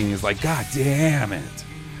Lamborghini and he's like, God damn it.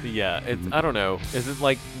 Yeah, it's, I don't know. Is it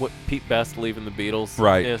like what Pete Best leaving the Beatles?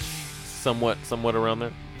 Right. Ish, somewhat around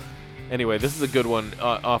there. Anyway, this is a good one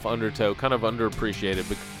off Undertow. Kind of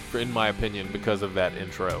underappreciated, in my opinion, because of that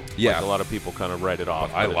intro. Yeah. Like, a lot of people kind of write it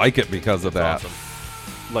off. I but like it because of that. Awesome.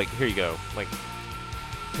 Like, here you go. Like,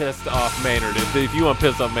 Pissed Off Maynard. If you want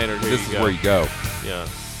Pissed Off Maynard, here This you is go. where you go. Yeah.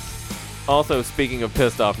 Also, speaking of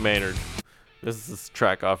Pissed Off Maynard, this is this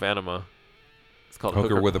track off Anima. It's called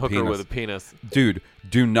Hooker with a Penis. with a Penis. Dude,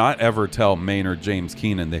 do not ever tell Maynard James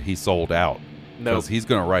Keenan that he sold out. No. Because he's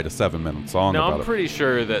going to write a 7-minute song Now, about I'm it. pretty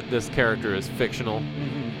sure that this character is fictional.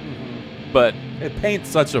 But It paints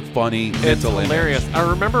such a funny it's mental image. hilarious. I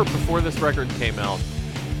remember before this record came out,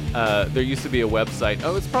 there used to be a website.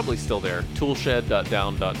 Oh, it's probably still there.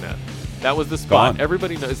 Toolshed.down.net. That was the spot. Gone.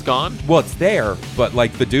 Everybody knows. It's gone? Well, it's there, but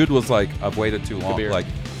like the dude was like, I've waited too long. Kabir. Like,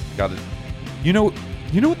 got it. You know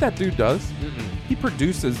what that dude does? He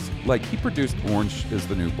produced Orange is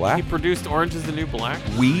the New Black. He produced Orange is the New Black?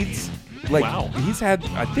 Weeds. Like, Wow. he's had,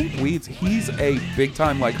 I think Weeds, he's a big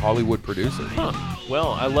time like Hollywood producer. Huh.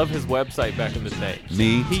 Well, I love his website back in the day.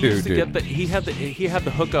 Me He too, used to dude. get he had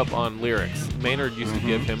the hookup on lyrics. Maynard used to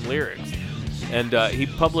give him lyrics, and he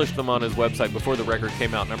published them on his website before the record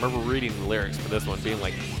came out. And I remember reading the lyrics for this one, being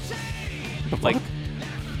like,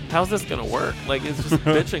 how's this gonna work? Like, it's just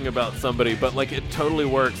bitching about somebody, but like it totally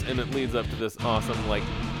works, and it leads up to this awesome like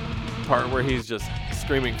part where he's just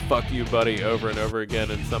screaming "fuck you, buddy" over and over again,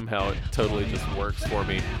 and somehow it totally just works for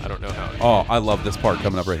me. I don't know how. Oh, I love this part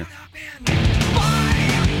coming up right here.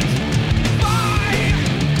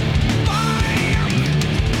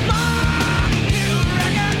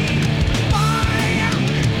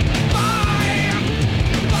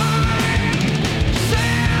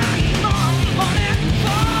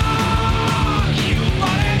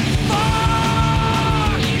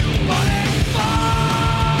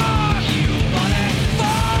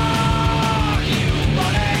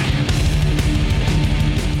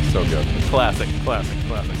 Classic.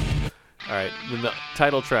 All right, then the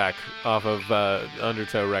title track off of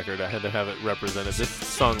Undertow record, I had to have it represented. This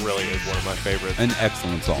song really is one of my favorites. An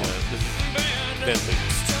excellent song. This is vintage.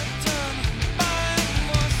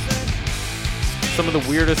 Some of the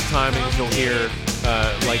weirdest timings you'll hear,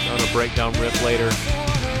 like on a breakdown riff later,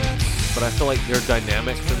 but I feel like their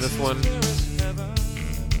dynamics in this one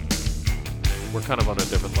were kind of on a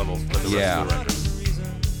different level than the rest of the record.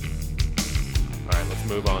 All right, let's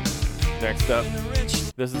move on. Next up,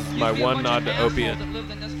 this is my one nod to Opiate.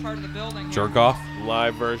 Jerk Off.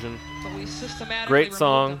 Live version. Great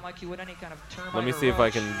song. Let me see if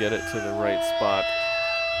I can get it to the right spot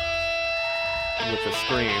with the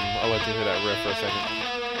scream. I'll let you hear that riff for a second.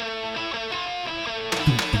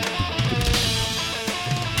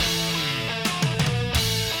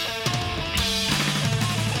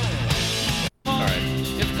 Alright.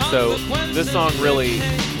 So this song really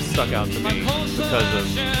stuck out to me because of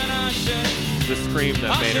the scream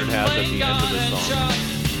that Maynard has at the end of this song.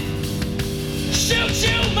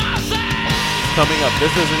 Coming up.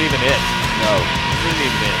 This isn't even it. No. This isn't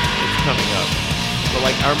even it. It's coming up. But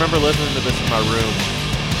like, I remember listening to this in my room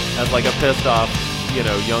as like a pissed off,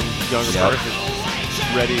 younger person,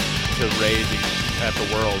 ready to rage at the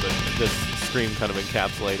world, and this scream kind of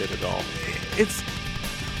encapsulated it all.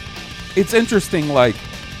 It's interesting. Like,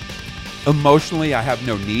 emotionally, I have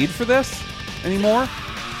no need for this anymore.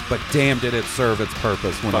 But damn, did it serve its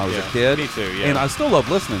purpose when I was a kid. Me too, yeah. And I still love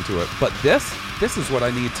listening to it. But this is what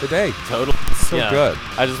I need today. Totally. It's so good.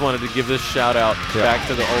 I just wanted to give this shout out back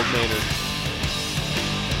to the old Maynard.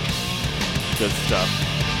 Good stuff.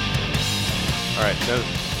 All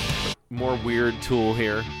right, more weird Tool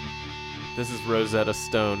here. This is Rosetta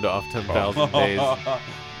Stone off 10,000 Days.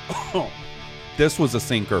 This was a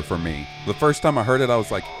sinker for me. The first time I heard it, I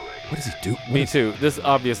was like, what does he do? Me too. This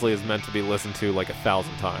obviously is meant to be listened to like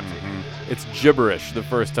 1,000 times. Mm-hmm. It's gibberish the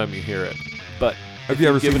first time you hear it. But have you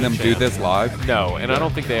ever seen them do this live? No, and I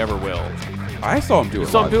don't think they ever will. I saw them do it live.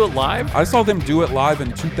 You saw them do it live? I saw them do it live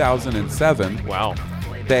in 2007. Wow.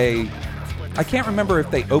 I can't remember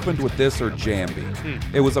if they opened with this or Jambi.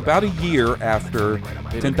 It was about a year after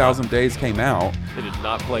 10,000 Days came out. They did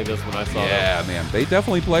not play this when I saw them. Yeah, man. They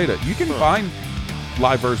definitely played it. You can find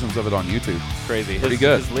live versions of it on YouTube. It's crazy. Pretty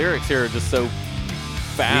good. His lyrics here are just so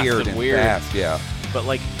fast and weird. Fast, yeah. But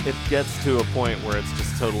like, it gets to a point where it's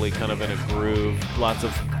just totally kind of in a groove. Lots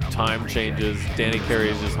of time changes. Danny Carey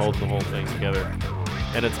is just holding the whole thing together.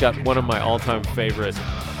 And it's got one of my all-time favorite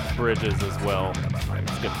bridges as well.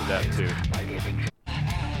 Let's skip to that too.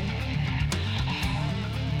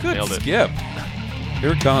 Good Nailed it. skip.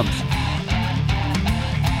 Here it comes.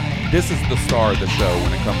 This is the star of the show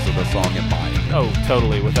when it comes to the song in mind. Oh,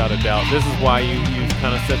 totally, without a doubt. This is why you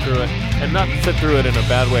kind of sit through it. And not sit through it in a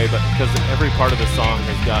bad way, but because every part of the song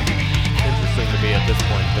has gotten interesting to me at this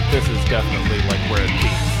point. But this is definitely like where it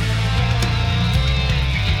peaks.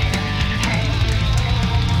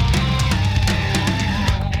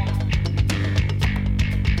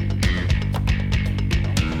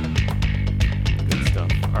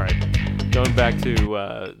 Going back to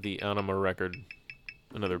the Anima record,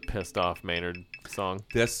 another pissed off Maynard song.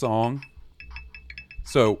 This song.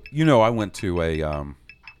 So, I went to a The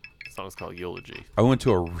song's called Eulogy. I went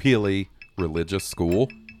to a really religious school,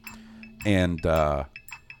 and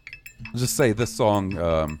just say this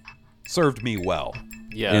song served me well.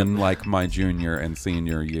 Yeah. In like my junior and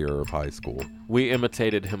senior year of high school. We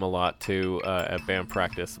imitated him a lot too at band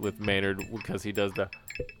practice with Maynard because he does the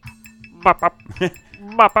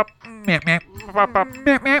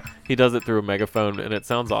he does it through a megaphone, and it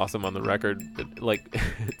sounds awesome on the record, but like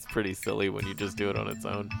it's pretty silly when you just do it on its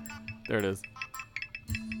own. There it is.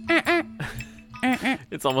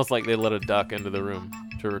 It's almost like they let a duck into the room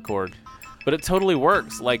to record, but it totally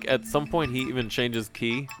works. Like at some point he even changes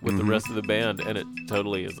key with the rest of the band, and it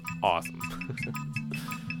totally is awesome.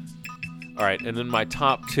 All right, and then my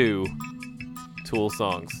top 2 Tool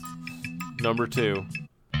songs. Number 2,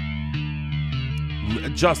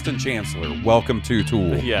 Justin Chancellor, Welcome to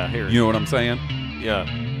Tool. Yeah, here. You know what I'm saying? Yeah.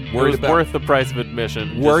 Worth the price of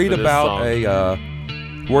admission. Worried about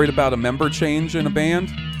a member change in a band?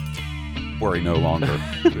 Worry no longer.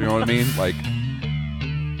 You know what I mean? Like.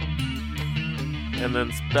 And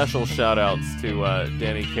then special shout outs to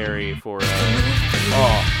Danny Carey for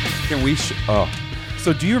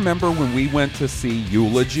So do you remember when we went to see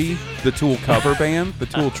Eulogy, the Tool cover band, the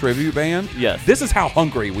Tool tribute band? Yes. This is how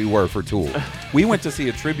hungry we were for Tool. We went to see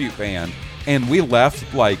a tribute band, and we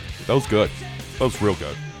left like, that was good. That was real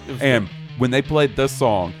good. And when they played this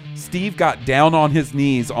song, Steve got down on his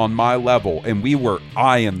knees on my level, and we were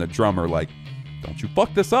eyeing the drummer like, don't you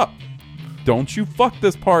fuck this up. Don't you fuck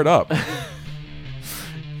this part up.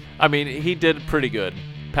 I mean, he did pretty good.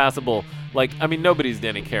 Passable. Like, I mean, nobody's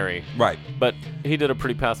Danny Carey. Right. But he did a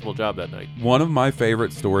pretty passable job that night. One of my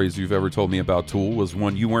favorite stories you've ever told me about Tool was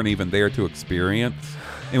one you weren't even there to experience.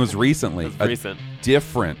 It was recently. It was recent.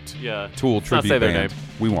 Different Tool Let's not tribute say their band. name.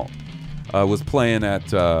 We won't. Was playing at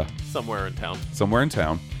Somewhere in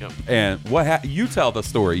town. Yep. And what you tell the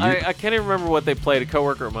story. I can't even remember what they played. A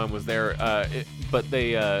coworker of mine was there, but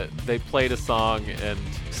they played a song and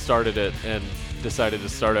started it and decided to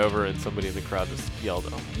start over, and somebody in the crowd just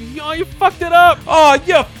yelled, "Oh, you fucked it up! Oh,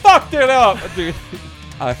 you fucked it up, dude!"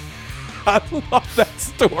 I love that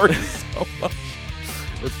story so much.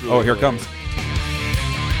 It's really Here hilarious. comes.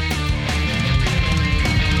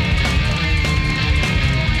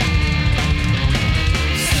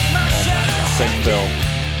 Sick Bill.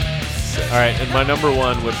 All right, and my number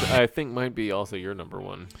one, which I think might be also your number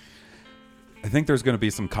one. I think there's going to be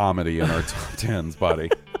some comedy in our top tens, buddy.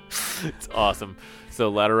 It's awesome.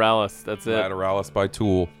 So Lateralis, that's it. Lateralis by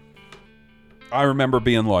Tool. I remember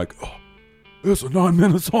being like, "Oh, it's a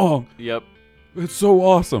 9-minute song. Yep. It's so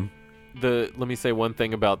awesome." Let me say one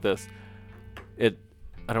thing about this.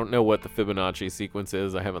 I don't know what the Fibonacci sequence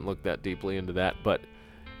is. I haven't looked that deeply into that, but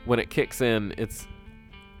when it kicks in, it's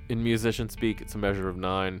in musician speak, it's a measure of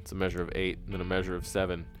 9, it's a measure of 8, and then a measure of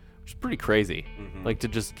 7, which is pretty crazy. Like, to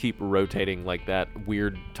just keep rotating like that,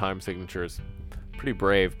 weird time signatures. Pretty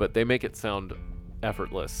brave, but they make it sound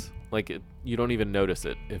effortless. Like, you don't even notice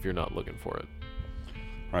it if you're not looking for it.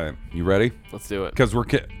 All right, you ready? Let's do it. Because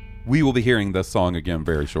we will be hearing this song again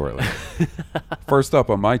very shortly. First up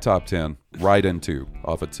on my top 10, Right Into,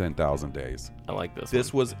 off of 10,000 Days. I like this.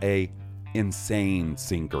 This was a insane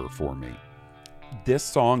sinker for me. This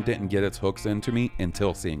song didn't get its hooks into me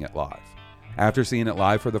until seeing it live. After seeing it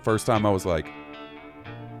live for the first time, I was like,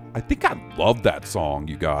 I think I love that song,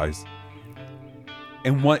 you guys.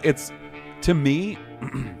 And what it's, to me,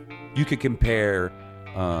 you could compare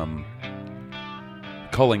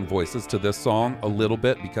Culling Voices to this song a little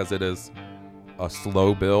bit because it is a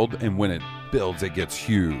slow build, and when it builds, it gets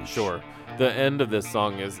huge. Sure. The end of this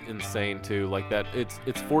song is insane too. Like that, it's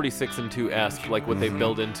 46 and 2-esque, like what they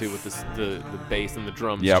build into with the bass and the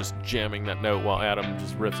drums, just jamming that note while Adam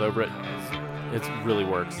just riffs over it. It really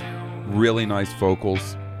works. Really nice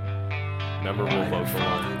vocals. Memorable vocal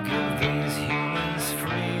line.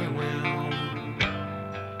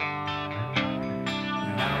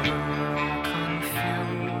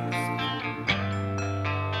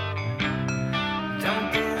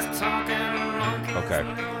 Okay.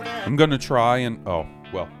 I'm going to try and... Oh,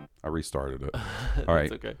 well, I restarted it. All right.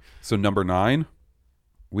 Okay. So number 9,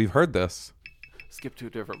 we've heard this. Skip to a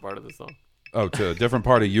different part of the song. Oh, to a different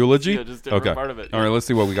part of Eulogy? Yeah, just different part of it. All right, let's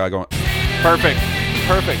see what we got going. Perfect.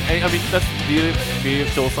 I mean, that's the beauty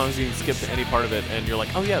of Tool songs. You can skip to any part of it, and you're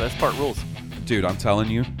like, oh yeah, this part rules. Dude, I'm telling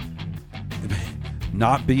you,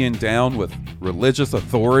 not being down with religious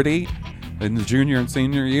authority in the junior and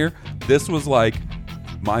senior year, this was like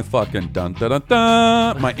my fucking dun dun dun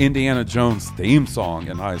dun, my Indiana Jones theme song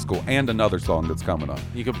in high school, and another song that's coming up.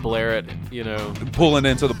 You could blare it, Pulling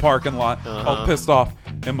into the parking lot, all pissed off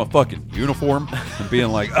in my fucking uniform, and being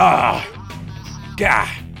like, God.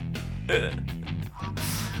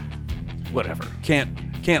 Whatever.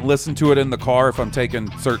 Can't listen to it in the car if I'm taking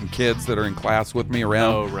certain kids that are in class with me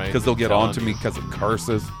around. Oh, right. Because they'll get Telling on to you. me because it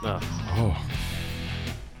curses. Oh.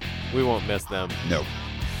 We won't miss them. No.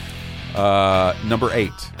 Number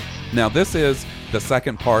 8. Now, this is the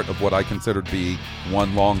second part of what I consider to be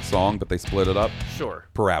one long song, but they split it up. Sure.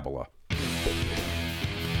 Parabola.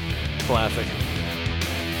 Classic.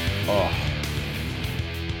 Oh.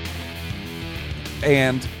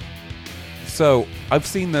 And so I've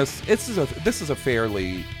seen this. This is a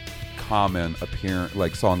fairly common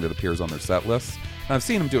song that appears on their set lists. And I've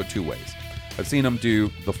seen them do it 2 ways. I've seen them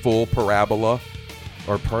do the full parabola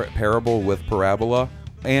or parable with parabola,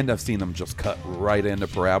 and I've seen them just cut right into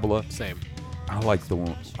parabola. Same. I like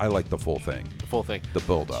the full thing. The full thing. The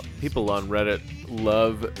build up. People on Reddit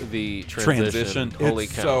love the transition. Holy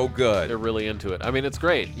It's cow. so good. They're really into it. I mean, it's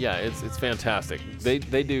great. Yeah, it's fantastic. They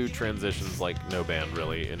do transitions like no band,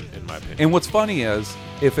 really, in my opinion. And what's funny is,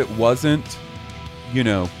 if it wasn't,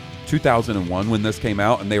 2001 when this came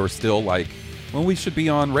out, and they were still like, well, we should be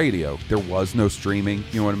on radio. There was no streaming.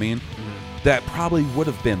 You know what I mean? That probably would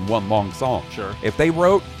have been one long song. Sure. If they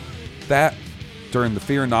wrote that during the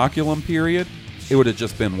Fear Inoculum period, it would have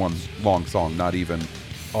just been one long song, not even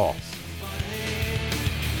all.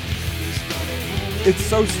 It's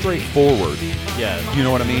so straightforward. Yeah, You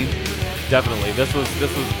know what I mean? definitely. This was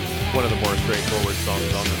one of the more straightforward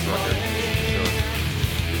songs on this record.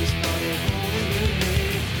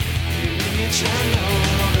 Sure.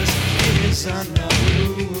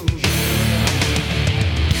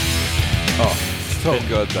 Oh, so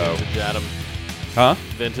good though. Vintage Adam. Huh?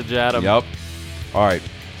 Vintage Adam. Yep. All right.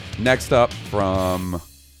 Next up from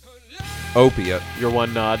Opiate. Your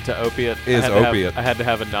one nod to Opiate Is Opiate. I had to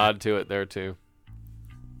have a nod to it there too.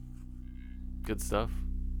 Good stuff.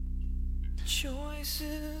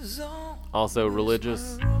 Also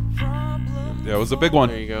religious. Yeah, it was a big one.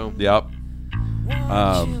 There you go. Yep.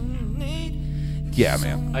 Yeah,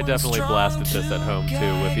 man. I definitely blasted this at home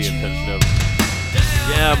too with the intention of,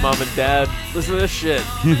 yeah, mom and dad, listen to this shit.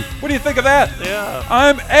 What do you think of that? Yeah.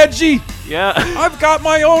 I'm edgy. Yeah. I've got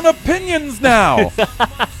my own opinions now.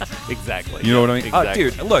 Exactly. You know what I mean?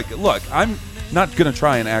 Exactly. Dude, look, I'm not going to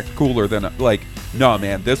try and act cooler than, no,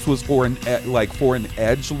 man, this was for an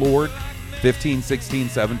edgelord, 15, 16,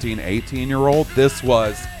 17, 18-year-old. This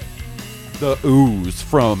was the ooze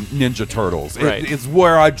from Ninja Turtles. Right. It's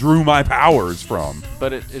where I drew my powers from.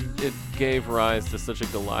 But it gave rise to such a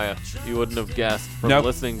Goliath. You wouldn't have guessed from Nope.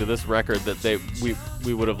 listening to this record that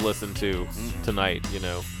we would have listened to tonight,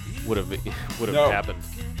 would have No. happened.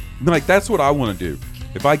 Like, that's what I want to do.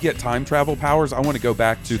 If I get time travel powers, I want to go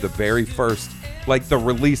back to the very first, the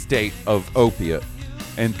release date of Opiate,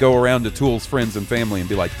 and go around to Tool's friends and family and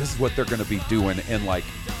be like, this is what they're going to be doing in,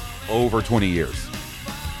 over 20 years.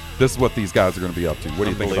 This is what these guys are going to be up to. What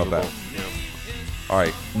do you think about that? Yeah. All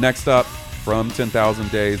right, next up, from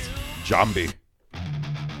 10,000 Days, Jambi.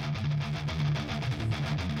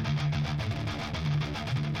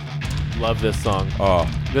 Love this song. Oh,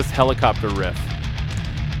 This helicopter riff.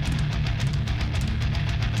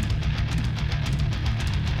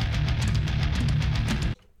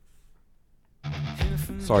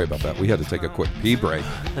 sorry about that. We had to take a quick pee break.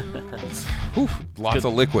 Whew, lots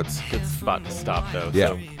of liquids. Good spot to stop though. Yeah.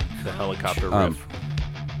 So the helicopter riff.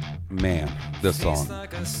 Man, this song.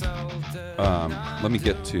 Let me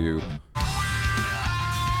get to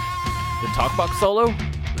The talkbox solo?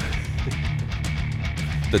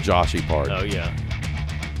 the Joshy part. Oh yeah.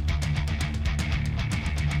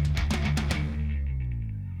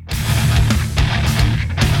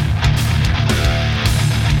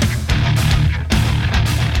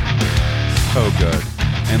 So good.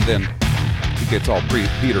 And then he gets all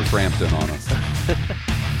Peter Frampton on us.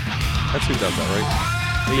 That's who does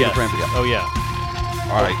that, right? Yeah. Frampton, yeah. Oh yeah.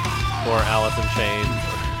 All right. Or Alice in Chains.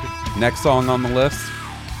 Next song on the list.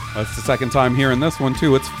 That's the second time hearing this one,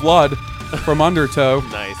 too. It's Flood from Undertow.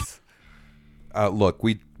 Nice. Look,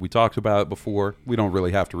 we talked about it before. We don't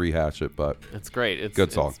really have to rehash it, but It's great. It's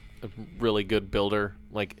Good song. It's a really good builder.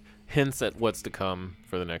 Like hints at what's to come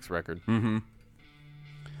for the next record.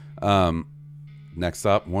 next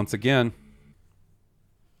up, once again,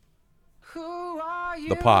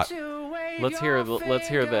 The Pot. Let's hear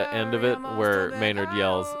the end of it where Maynard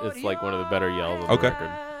yells. It's like one of the better yells on the Okay.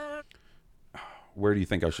 record. Where do you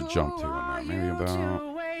think I should jump to on that? Maybe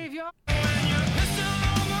about...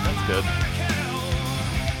 That's good.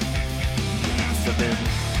 So then,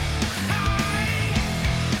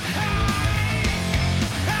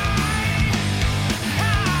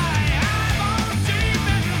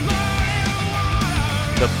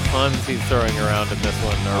 the puns he's throwing around in this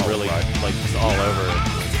one are really right. like just all over it.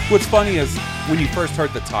 What's funny is when you first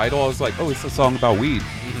heard the title, I was like, oh, it's a song about weed.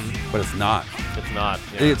 But it's not. It's not.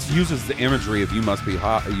 Yeah. It uses the imagery of you must be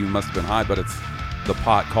high, you must have been high, but it's the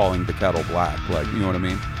pot calling the kettle black. Like, you know what I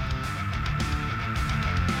mean?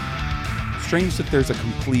 Strange that there's a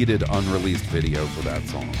completed unreleased video for that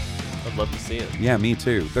song. I'd love to see it. Yeah, me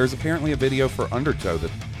too. There's apparently a video for Undertow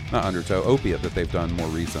Opiate that they've done more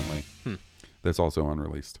recently. That's also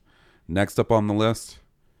unreleased. Next up on the list,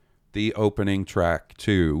 the opening track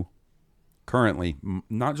to currently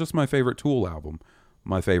not just my favorite Tool album,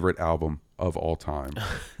 my favorite album of all time.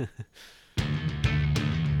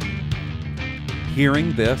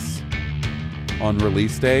 Hearing this on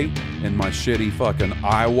release day in my shitty fucking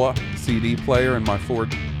Iowa CD player in my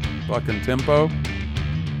Ford fucking Tempo. Oh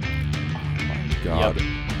my God. Yep.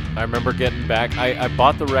 I remember getting back. I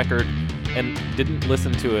bought the record and didn't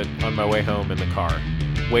listen to it on my way home in the car.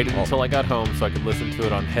 Waited until I got home so I could listen to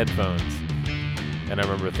it on headphones. And I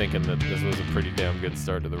remember thinking that this was a pretty damn good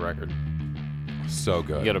start to the record. So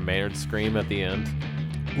good. You got a Maynard scream at the end.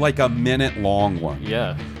 Like a minute long one.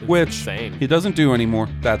 Yeah. It's Which insane. he doesn't do anymore.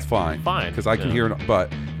 That's fine. Fine, Because I can yeah. hear it. But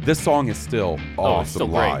this song is still awesome it's still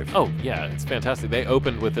live. great. Oh, yeah, it's fantastic. They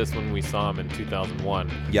opened with this when we saw them in 2001.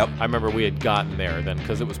 Yep. I remember we had gotten there then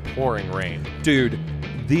because it was pouring rain. Dude,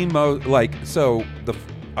 the most,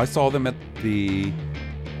 I saw them at the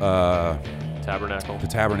Tabernacle.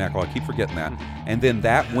 Tabernacle. I keep forgetting that. And then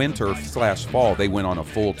that winter/fall, they went on a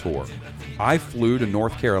full tour. I flew to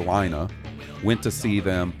North Carolina went to see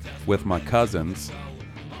them with my cousins,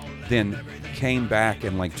 then came back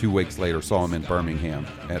and like 2 weeks later saw them in Birmingham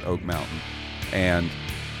at Oak Mountain. And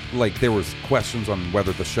like there was questions on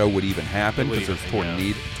whether the show would even happen because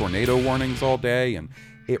there's tornado warnings all day, and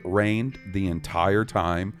it rained the entire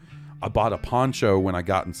time. I bought a poncho when I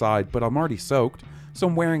got inside, but I'm already soaked, so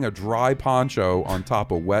I'm wearing a dry poncho on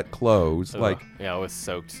top of wet clothes. Yeah, I was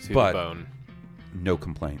soaked to the bone. No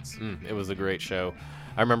complaints. It was a great show.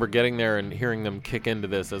 I remember getting there and hearing them kick into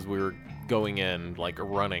this as we were going in, like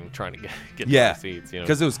running, trying to get to our seats.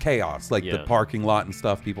 Because it was chaos, like the parking lot and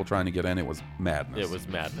stuff, people trying to get in. It was madness. It was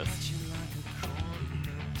madness.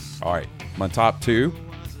 All right, my top 2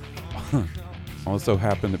 also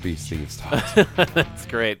happen to be Steve's top. That's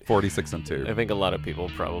great. 46 and 2. I think a lot of people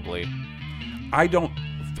probably. I don't.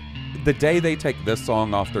 The day they take this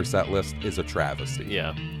song off their set list is a travesty.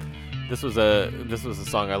 Yeah, this was a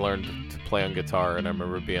song I learned to play on guitar, and I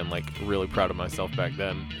remember being like really proud of myself back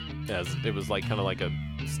then, as it was like kind of like a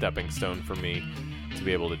stepping stone for me to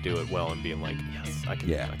be able to do it well and being like, yes, I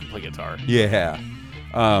can play guitar. Yeah.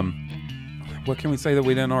 What can we say that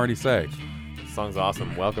we didn't already say? The song's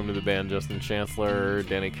awesome. Welcome to the band, Justin Chancellor.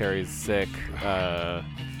 Danny Carey's sick. I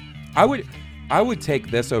would take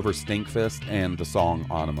this over Stinkfist and the song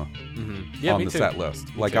Anima on the set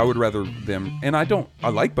list. Like, I would rather them, and I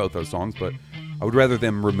like both those songs, but I would rather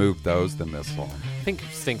them remove those than this song. I think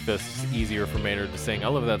Stinkfist is easier for Maynard to sing. I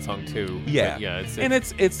love that song too. Yeah,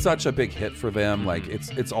 it's such a big hit for them. Like,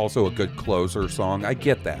 it's also a good closer song. I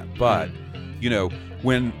get that, but you know,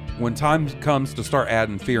 when time comes to start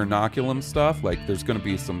adding Fear Inoculum stuff, like there's going to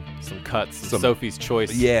be some cuts, some Sophie's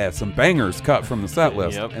Choice. Yeah, some bangers cut from the set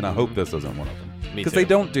list, and I hope this isn't one of them. Because they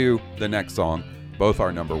don't do the next song. Both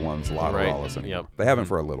are number ones, Lateralus anymore. Yep. They haven't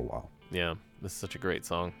for a little while. Yeah, this is such a great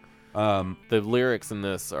song. The lyrics in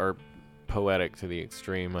this are poetic to the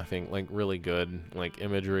extreme, I think, like really good, like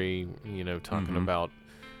imagery, you know, talking about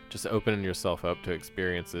just opening yourself up to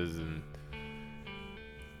experiences and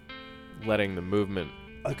letting the movement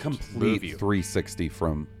a complete 360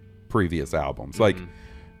 from previous albums. Like,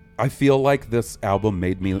 I feel like this album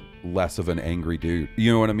made me less of an angry dude.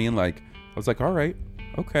 You know what I mean? Like, I was like, all right,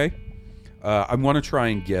 okay. I want to try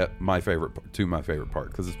and get my favorite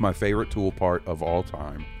part because it's my favorite Tool part of all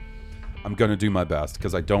time. I'm going to do my best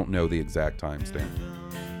because I don't know the exact timestamp.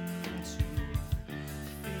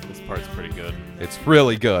 This part's pretty good. It's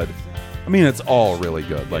really good. I mean, it's all really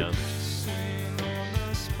good. Like,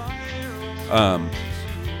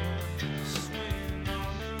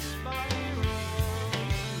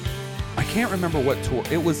 I can't remember what tour.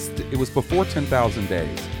 It was before 10,000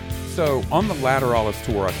 Days. So on the Lateralus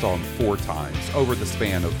tour, I saw him 4 times over the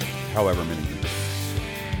span of however many years.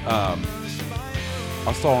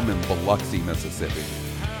 I saw him in Biloxi, Mississippi,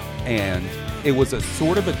 and it was a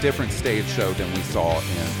sort of a different stage show than we saw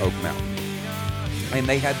in Oak Mountain. And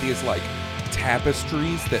they had these like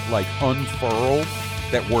tapestries that like unfurled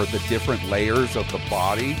that were the different layers of the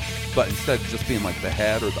body, but instead of just being like the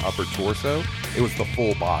head or the upper torso, it was the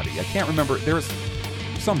full body. I can't remember. There's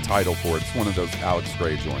some title for it. It's one of those Alex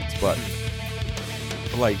Gray joints, but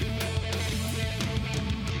like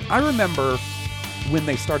I remember when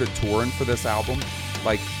they started touring for this album,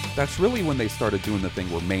 like that's really when they started doing the thing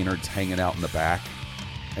where Maynard's hanging out in the back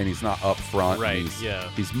and he's not up front. Right.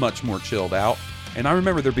 He's much more chilled out. And I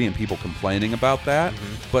remember there being people complaining about that,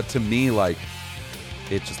 but to me, like,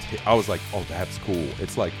 it just hit, I was like, oh, that's cool.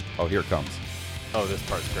 It's like, oh, here it comes. Oh, this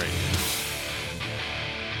part's great.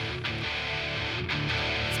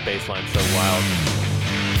 This bass line's so wild.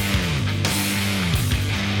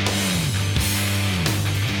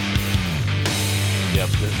 Yep,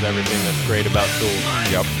 this is everything that's great about Tool.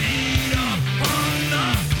 Yep.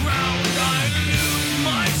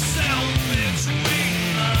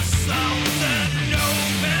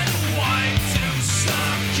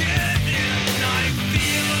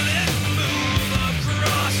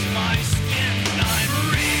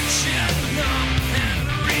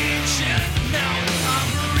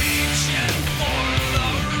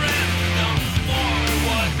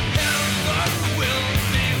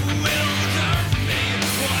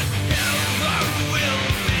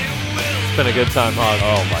 It's been a good time, Hog.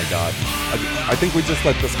 Oh my God. I think we just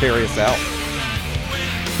let this carry us out.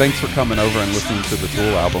 Thanks for coming over and listening to the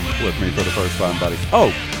Tool album with me for the first time, buddy.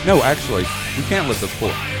 Oh, no, actually, we can't let this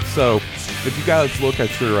pull. So, if you guys look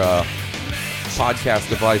at your podcast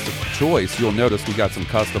device of choice, you'll notice we got some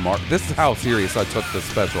custom art. This is how serious I took this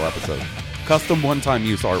special episode. Custom one-time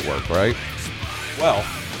use artwork, right? Well,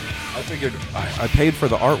 I figured I paid for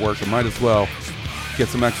the artwork and might as well get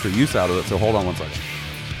some extra use out of it, so hold on one second.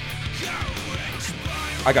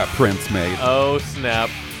 I got prints made. Oh, snap.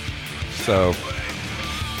 So,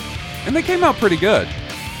 and they came out pretty good.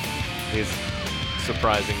 He's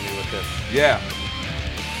surprising me with this. Yeah.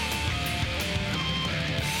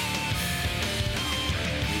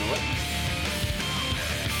 You know what?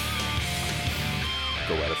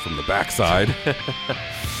 Go at it from the backside.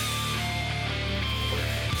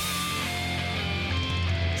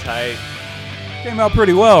 Tight. Came out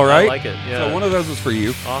pretty well, right? I like it. Yeah. So one of those is for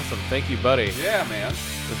you. Awesome. Thank you, buddy. Yeah, man.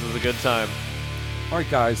 This was a good time. All right,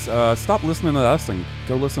 guys, stop listening to us and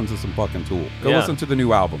go listen to some fucking Tool. Go Yeah. listen to the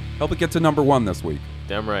new album. Help it get to #1 this week.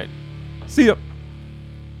 Damn right. See ya.